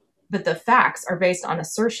fact, but the facts are based on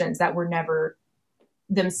assertions that were never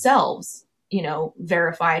themselves,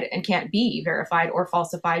 verified and can't be verified or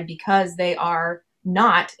falsified because they are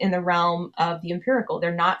not in the realm of the empirical.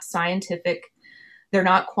 They're not scientific. They're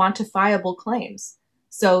not quantifiable claims.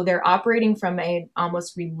 So they're operating from a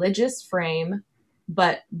almost religious frame,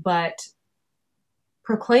 but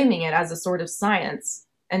proclaiming it as a sort of science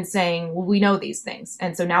and saying, well, we know these things.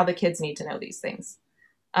 And so now the kids need to know these things.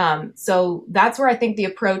 So that's where I think the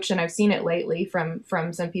approach, and I've seen it lately from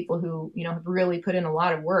some people who, have really put in a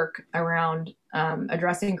lot of work around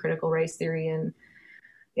addressing critical race theory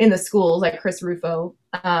in the schools, like Chris Rufo,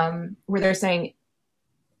 where they're saying,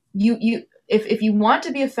 if you want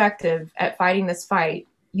to be effective at fighting this fight,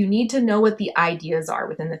 you need to know what the ideas are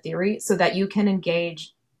within the theory so that you can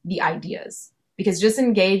engage the ideas. Because just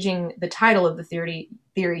engaging the title of the theory,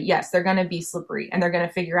 yes, they're going to be slippery and they're going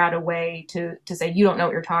to figure out a way to say, you don't know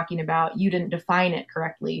what you're talking about. You didn't define it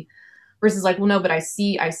correctly. Versus like, well, no, but I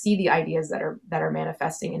see the ideas that are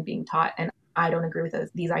manifesting and being taught. And I don't agree with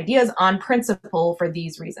these ideas on principle for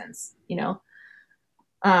these reasons.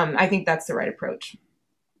 I think that's the right approach.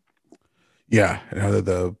 Yeah,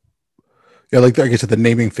 like I said, the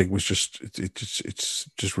naming thing was it's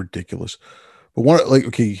just ridiculous. But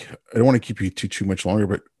okay, I don't want to keep you too much longer.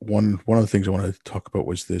 But one of the things I want to talk about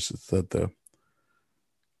was this: is that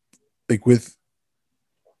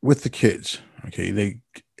with the kids, okay,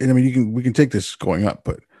 we can take this going up,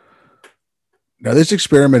 but now this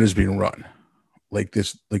experiment is being run, like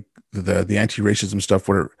this, like the anti-racism stuff,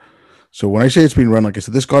 whatever. So when I say it's being run, like I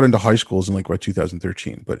said, this got into high schools in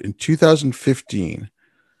 2013, but in 2015,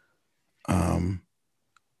 and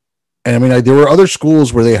there were other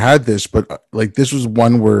schools where they had this, but this was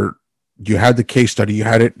one where you had the case study, you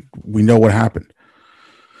had it, we know what happened.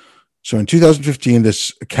 So in 2015,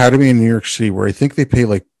 this academy in New York City, where I think they pay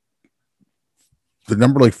the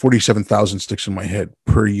number 47,000 sticks in my head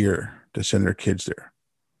per year to send their kids there.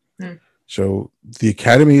 Hmm. So the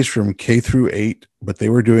academy is from K through 8, but they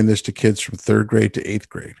were doing this to kids from 3rd grade to 8th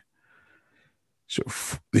grade. So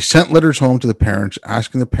they sent letters home to the parents,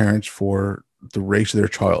 asking the parents for the race of their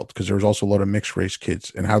child, because there was also a lot of mixed race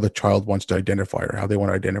kids, and how the child wants to identify, or how they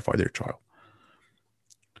want to identify their child.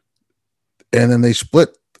 And then they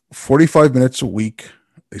split 45 minutes a week.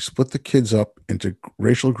 They split the kids up into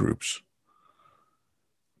racial groups.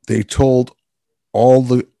 They told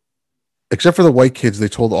except for the white kids, they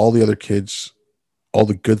told all the other kids all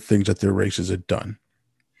the good things that their races had done.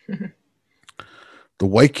 The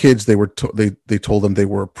white kids, they told them they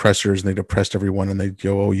were oppressors and they'd oppressed everyone, and they'd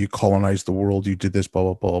go, oh, you colonized the world, you did this,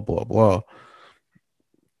 blah blah blah blah blah,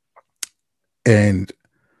 and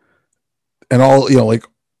all, like,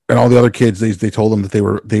 and all the other kids, they told them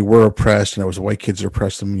that they were oppressed, and it was the white kids that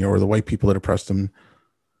oppressed them, or the white people that oppressed them.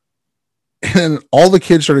 And all the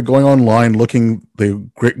kids started going online looking the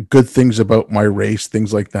great good things about my race,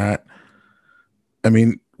 things like that. I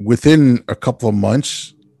mean, within a couple of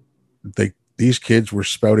months, these kids were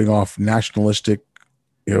spouting off nationalistic,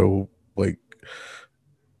 like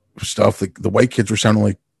stuff. Like the white kids were sounding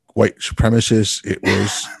like white supremacists. It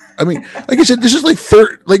was, I mean, like I said, this is like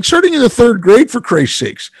starting in the third grade, for Christ's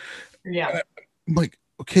sakes. Yeah. I'm like,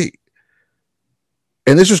 okay.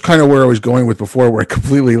 And this was kind of where I was going with before, where I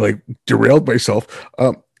completely like derailed myself.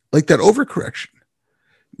 Like that overcorrection.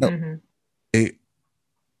 Now,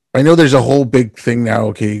 I know there's a whole big thing now.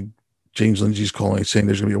 Okay, James Lindsay's calling, saying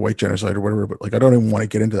there's going to be a white genocide or whatever, but like I don't even want to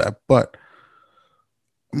get into that. But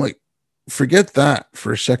I'm like, forget that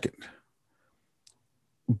for a second.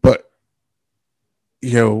 But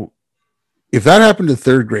if that happened to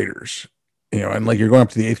third graders, and like you're going up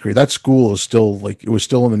to the eighth grade, that school is still like, it was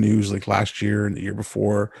still in the news like last year and the year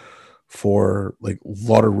before for like a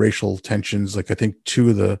lot of racial tensions. Like I think two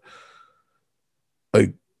of the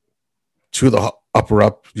upper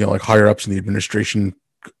up, like higher ups in the administration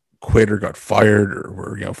quit or got fired or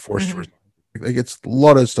were, forced to, like it's a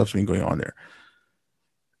lot of stuff's been going on there.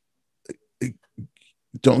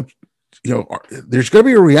 Don't, there's going to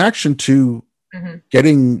be a reaction to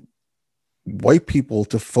getting white people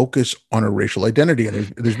to focus on a racial identity, and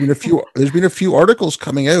there's been a few articles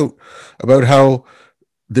coming out about how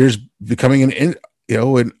there's becoming an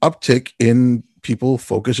uptick in people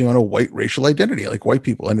focusing on a white racial identity, like white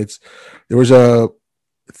people. And I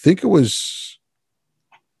think it was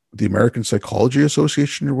the American Psychology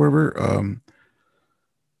Association or whatever,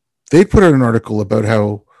 they put out an article about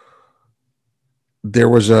how there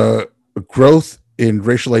was a growth in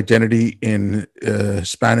racial identity in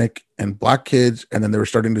Hispanic and Black kids, and then they were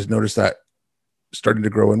starting to notice that starting to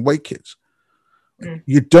grow in white kids.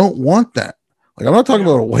 You don't want that. Like, I'm not talking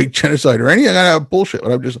about a white genocide or any of that bullshit,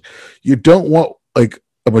 but I'm just, you don't want like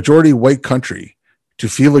a majority white country to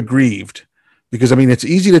feel aggrieved, because I mean, it's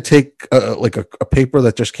easy to take like a paper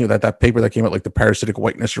that just came, that paper that came out, like the Parasitic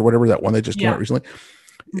Whiteness or whatever, that one that just came out recently.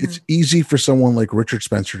 It's easy for someone like Richard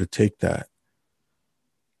Spencer to take that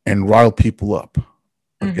and rile people up,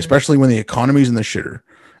 like, especially when the economy's in the shitter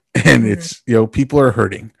and it's, people are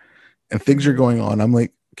hurting and things are going on. I'm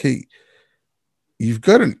like, okay, you've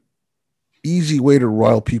got an easy way to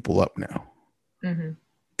rile people up now.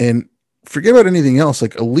 And forget about anything else.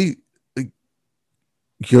 Like elite, like,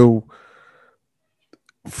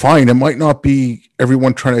 fine, it might not be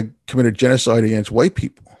everyone trying to commit a genocide against white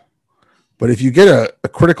people, but if you get a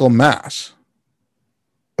critical mass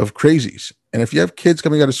of crazies, and if you have kids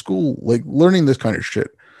coming out of school like learning this kind of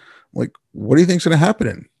shit, like, what do you think's going to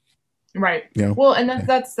happen? Right. Well, and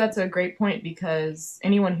that's a great point, because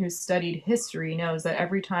anyone who's studied history knows that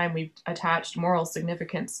every time we've attached moral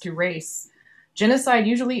significance to race, genocide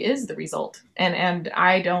usually is the result. And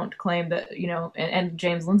I don't claim that, and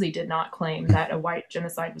James Lindsay did not claim that a white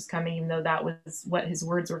genocide was coming, even though that was what his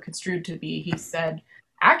words were construed to be. He said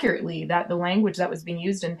accurately that the language that was being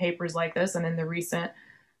used in papers like this, and in the recent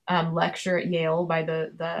lecture at Yale by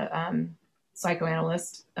the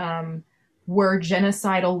psychoanalyst, were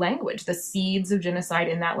genocidal language, the seeds of genocide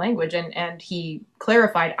in that language. And he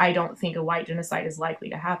clarified, I don't think a white genocide is likely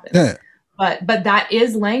to happen. Yeah. But that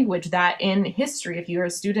is language that in history, if you're a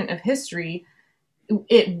student of history,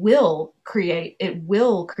 it will create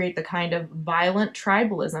the kind of violent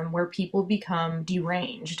tribalism where people become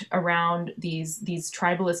deranged around these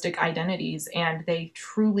tribalistic identities, and they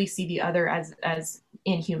truly see the other as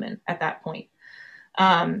inhuman at that point.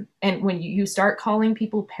 And when you start calling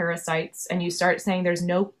people parasites, and you start saying there's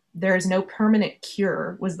no permanent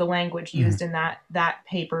cure, was the language used in that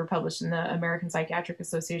paper published in the American Psychiatric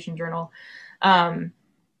Association journal.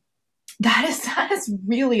 That is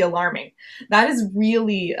really alarming. That is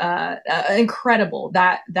really incredible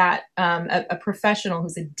that a professional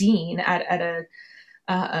who's a dean at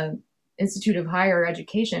a institute of higher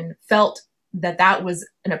education felt that was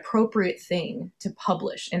an appropriate thing to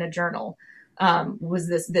publish in a journal. Was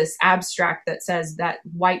this abstract that says that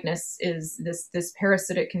whiteness is this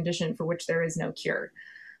parasitic condition for which there is no cure.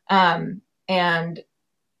 And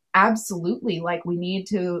absolutely, like, we need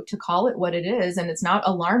to call it what it is. And it's not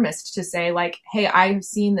alarmist to say, like, hey, I've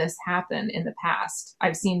seen this happen in the past.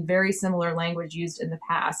 I've seen very similar language used in the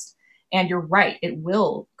past. And you're right, it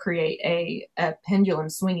will create a pendulum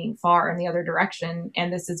swinging far in the other direction.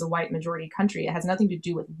 And this is a white majority country. It has nothing to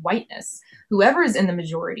do with whiteness. Whoever is in the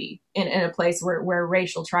majority in a place where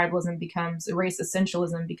racial tribalism becomes, race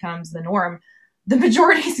essentialism becomes the norm, the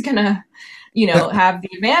majority is gonna, have the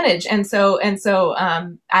advantage. And so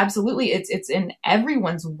absolutely, it's in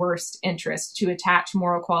everyone's worst interest to attach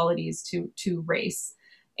moral qualities to race.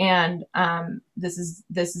 And this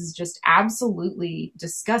is just absolutely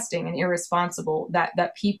disgusting and irresponsible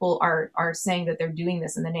that people are saying that they're doing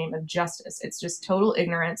this in the name of justice. It's just total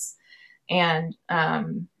ignorance, and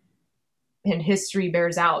history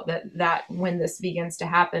bears out that when this begins to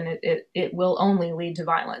happen, it will only lead to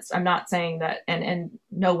violence. I'm not saying that, and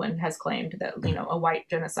no one has claimed that a white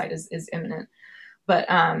genocide is imminent, but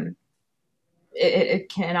it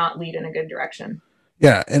cannot lead in a good direction.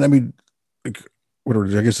 Yeah, and I mean, like, whatever.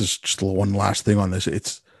 I guess it's just one last thing on this.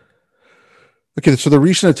 It's okay. So the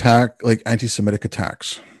recent attack, like anti-Semitic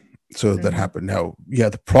attacks, so that happened. Now, yeah,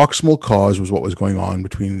 the proximal cause was what was going on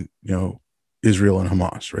between Israel and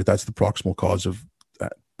Hamas, right? That's the proximal cause of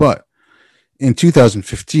that. But in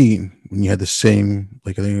 2015, when you had the same,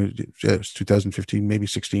 like I think it was 2015, maybe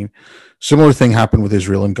 16, similar thing happened with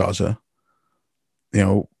Israel and Gaza.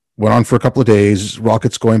 Went on for a couple of days,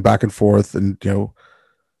 rockets going back and forth, and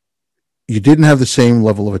you didn't have the same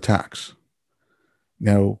level of attacks.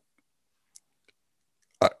 Now,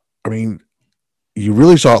 I mean, you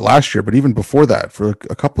really saw it last year, but even before that, for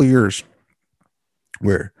a couple of years,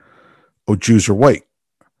 where Jews are white.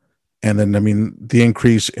 And then, I mean, the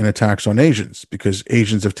increase in attacks on Asians because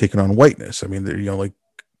Asians have taken on whiteness. I mean, they're, like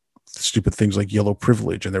stupid things like yellow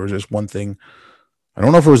privilege. And there was this one thing, I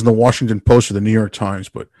don't know if it was in the Washington Post or the New York Times,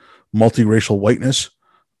 but multiracial whiteness.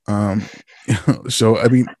 So, I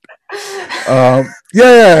mean,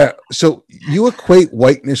 yeah. So you equate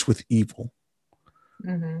whiteness with evil.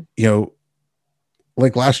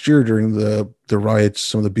 Like last year during the riots,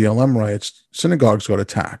 some of the BLM riots, synagogues got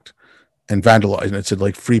attacked and vandalized, and it said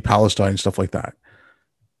like free Palestine and stuff like that.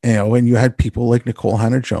 And you had people like Nicole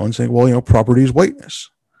Hannah-Jones saying, well, property is whiteness.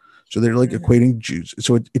 So they're like equating Jews.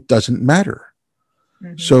 So it doesn't matter.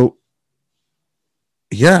 So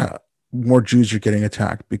yeah, more Jews are getting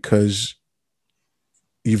attacked because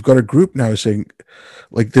you've got a group now saying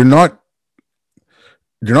like, they're not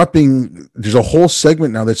being, there's a whole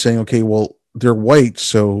segment now that's saying, okay, well, they're white,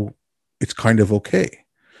 so it's kind of okay.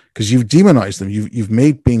 Because you've demonized them. You've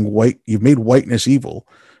made being white, you've made whiteness evil,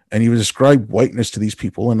 and you've ascribed whiteness to these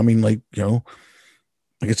people. And I mean, like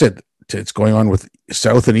I said, it's going on with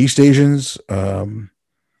South and East Asians.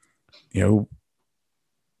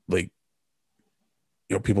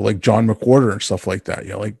 People like John McWhorter and stuff like that.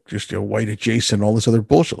 Like just white adjacent, all this other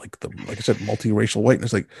bullshit. Like I said, multiracial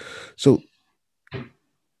whiteness. Like, so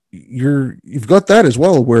you've got that as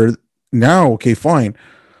well. Where now, okay, fine,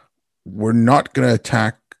 we're not going to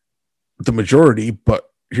attack the majority,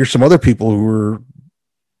 but here's some other people who are,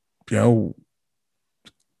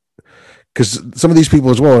 because some of these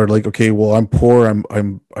people as well are like, okay, well, I'm poor,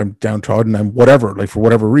 I'm downtrodden, I'm whatever, like for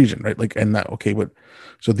whatever reason, right? Like, and that, okay, but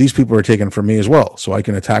so these people are taken from me as well, so I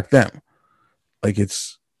can attack them. Like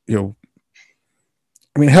it's,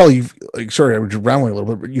 I mean, hell, you've like, sorry, I was rambling a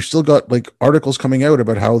little bit, but you still got like articles coming out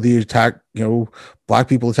about how the attack, black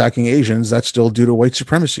people attacking Asians, that's still due to white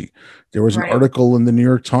supremacy. There was an article in the New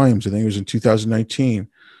York Times, I think it was in 2019.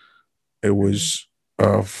 It was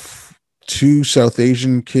two South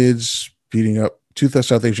Asian boys beating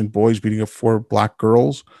up 4 black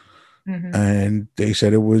girls. And they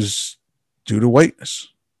said it was due to whiteness.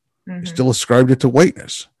 They still ascribed it to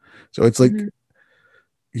whiteness. So it's like,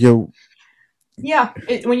 yeah,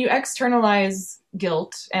 when you externalize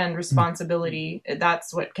guilt and responsibility,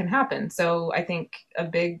 that's what can happen. So I think a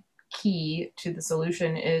big key to the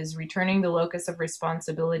solution is returning the locus of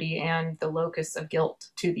responsibility and the locus of guilt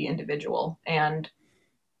to the individual. And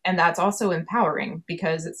that's also empowering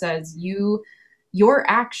because it says your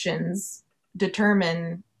actions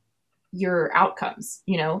determine your outcomes,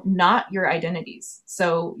 not your identities.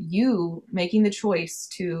 So you making the choice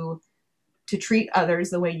to treat others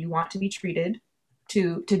the way you want to be treated,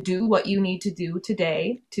 to do what you need to do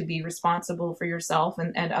today, to be responsible for yourself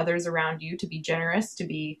and others around you, to be generous, to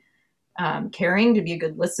be caring, to be a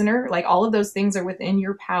good listener. Like all of those things are within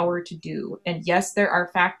your power to do. And yes, there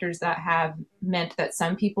are factors that have meant that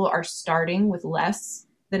some people are starting with less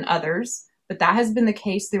than others, but that has been the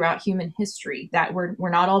case throughout human history, that we're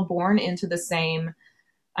not all born into the same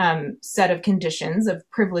set of conditions, of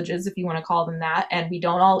privileges, if you want to call them that, and we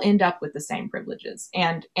don't all end up with the same privileges.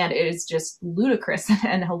 And it is just ludicrous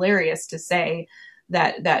and hilarious to say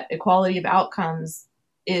that equality of outcomes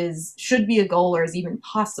should be a goal or is even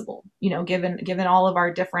possible, given all of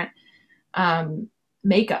our different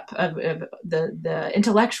makeup of the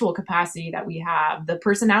intellectual capacity that we have, the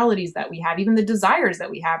personalities that we have, even the desires that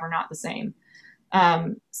we have are not the same.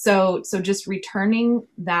 So just returning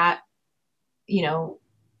that,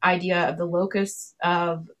 idea of the locus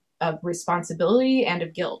of responsibility and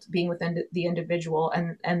of guilt being within the individual,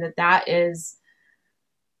 and that is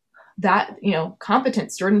that,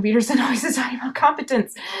 competence. Jordan Peterson always is talking about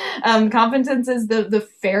competence. Competence is the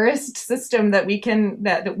fairest system that we can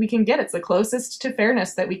get. It's the closest to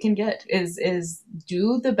fairness that we can get, is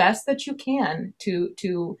do the best that you can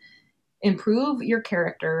to improve your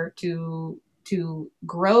character, to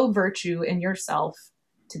grow virtue in yourself,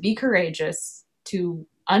 to be courageous, to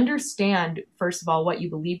understand, first of all, what you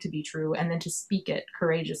believe to be true, and then to speak it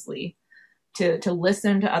courageously, to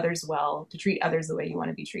listen to others well, to treat others the way you want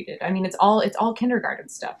to be treated. I mean, it's all kindergarten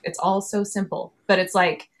stuff. It's all so simple, but it's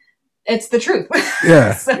like, it's the truth.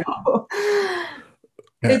 Yeah. So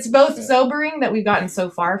it's both sobering that we've gotten so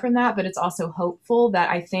far from that, but it's also hopeful that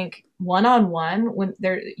I think one-on-one, when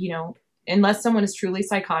they're, unless someone is truly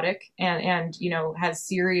psychotic and has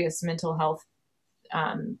serious mental health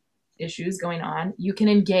issues going on, you can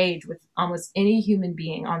engage with almost any human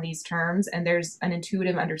being on these terms, and there's an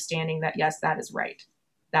intuitive understanding that yes, that is right,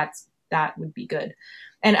 that would be good.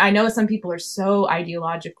 And I know some people are so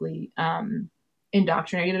ideologically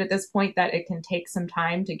indoctrinated at this point that it can take some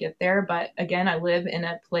time to get there, but again, I live in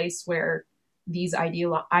a place where these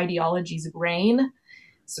ideologies reign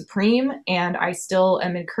supreme, and I still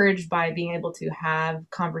am encouraged by being able to have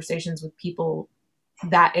conversations with people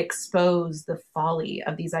that expose the folly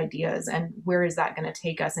of these ideas, and where is that going to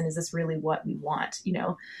take us, and is this really what we want?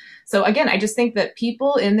 So again, I just think that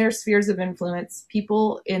people in their spheres of influence,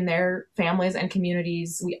 people in their families and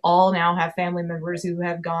communities, we all now have family members who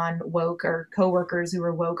have gone woke, or coworkers who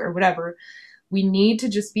are woke, or whatever. We need to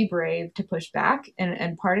just be brave to push back,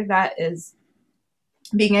 and part of that is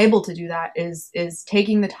being able to do that is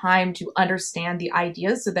taking the time to understand the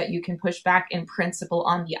ideas so that you can push back in principle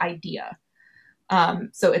on the idea.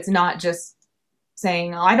 So it's not just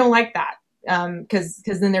saying, oh, I don't like that.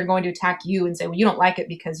 Because then they're going to attack you and say, well, you don't like it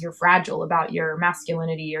because you're fragile about your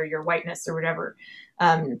masculinity or your whiteness or whatever.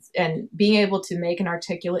 And being able to make an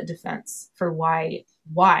articulate defense for why,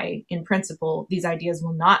 in principle, these ideas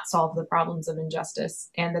will not solve the problems of injustice,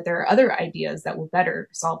 and that there are other ideas that will better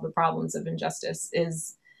solve the problems of injustice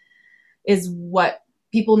is what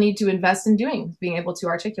people need to invest in doing, being able to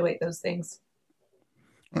articulate those things.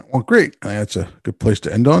 Well, great. I think that's a good place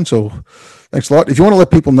to end on. So thanks a lot. If you want to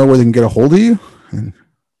let people know where they can get a hold of you.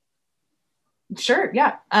 Sure.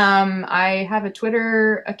 Yeah. I have a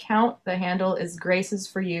Twitter account. The handle is Graces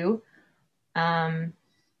for You. Yeah,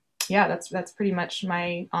 that's pretty much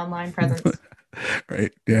my online presence.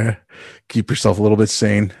 Right. Yeah. Keep yourself a little bit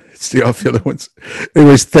sane. Stay off the other ones.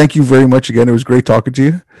 Anyways, thank you very much again. It was great talking to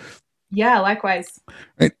you. Yeah, likewise.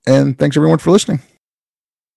 Right. And thanks everyone for listening.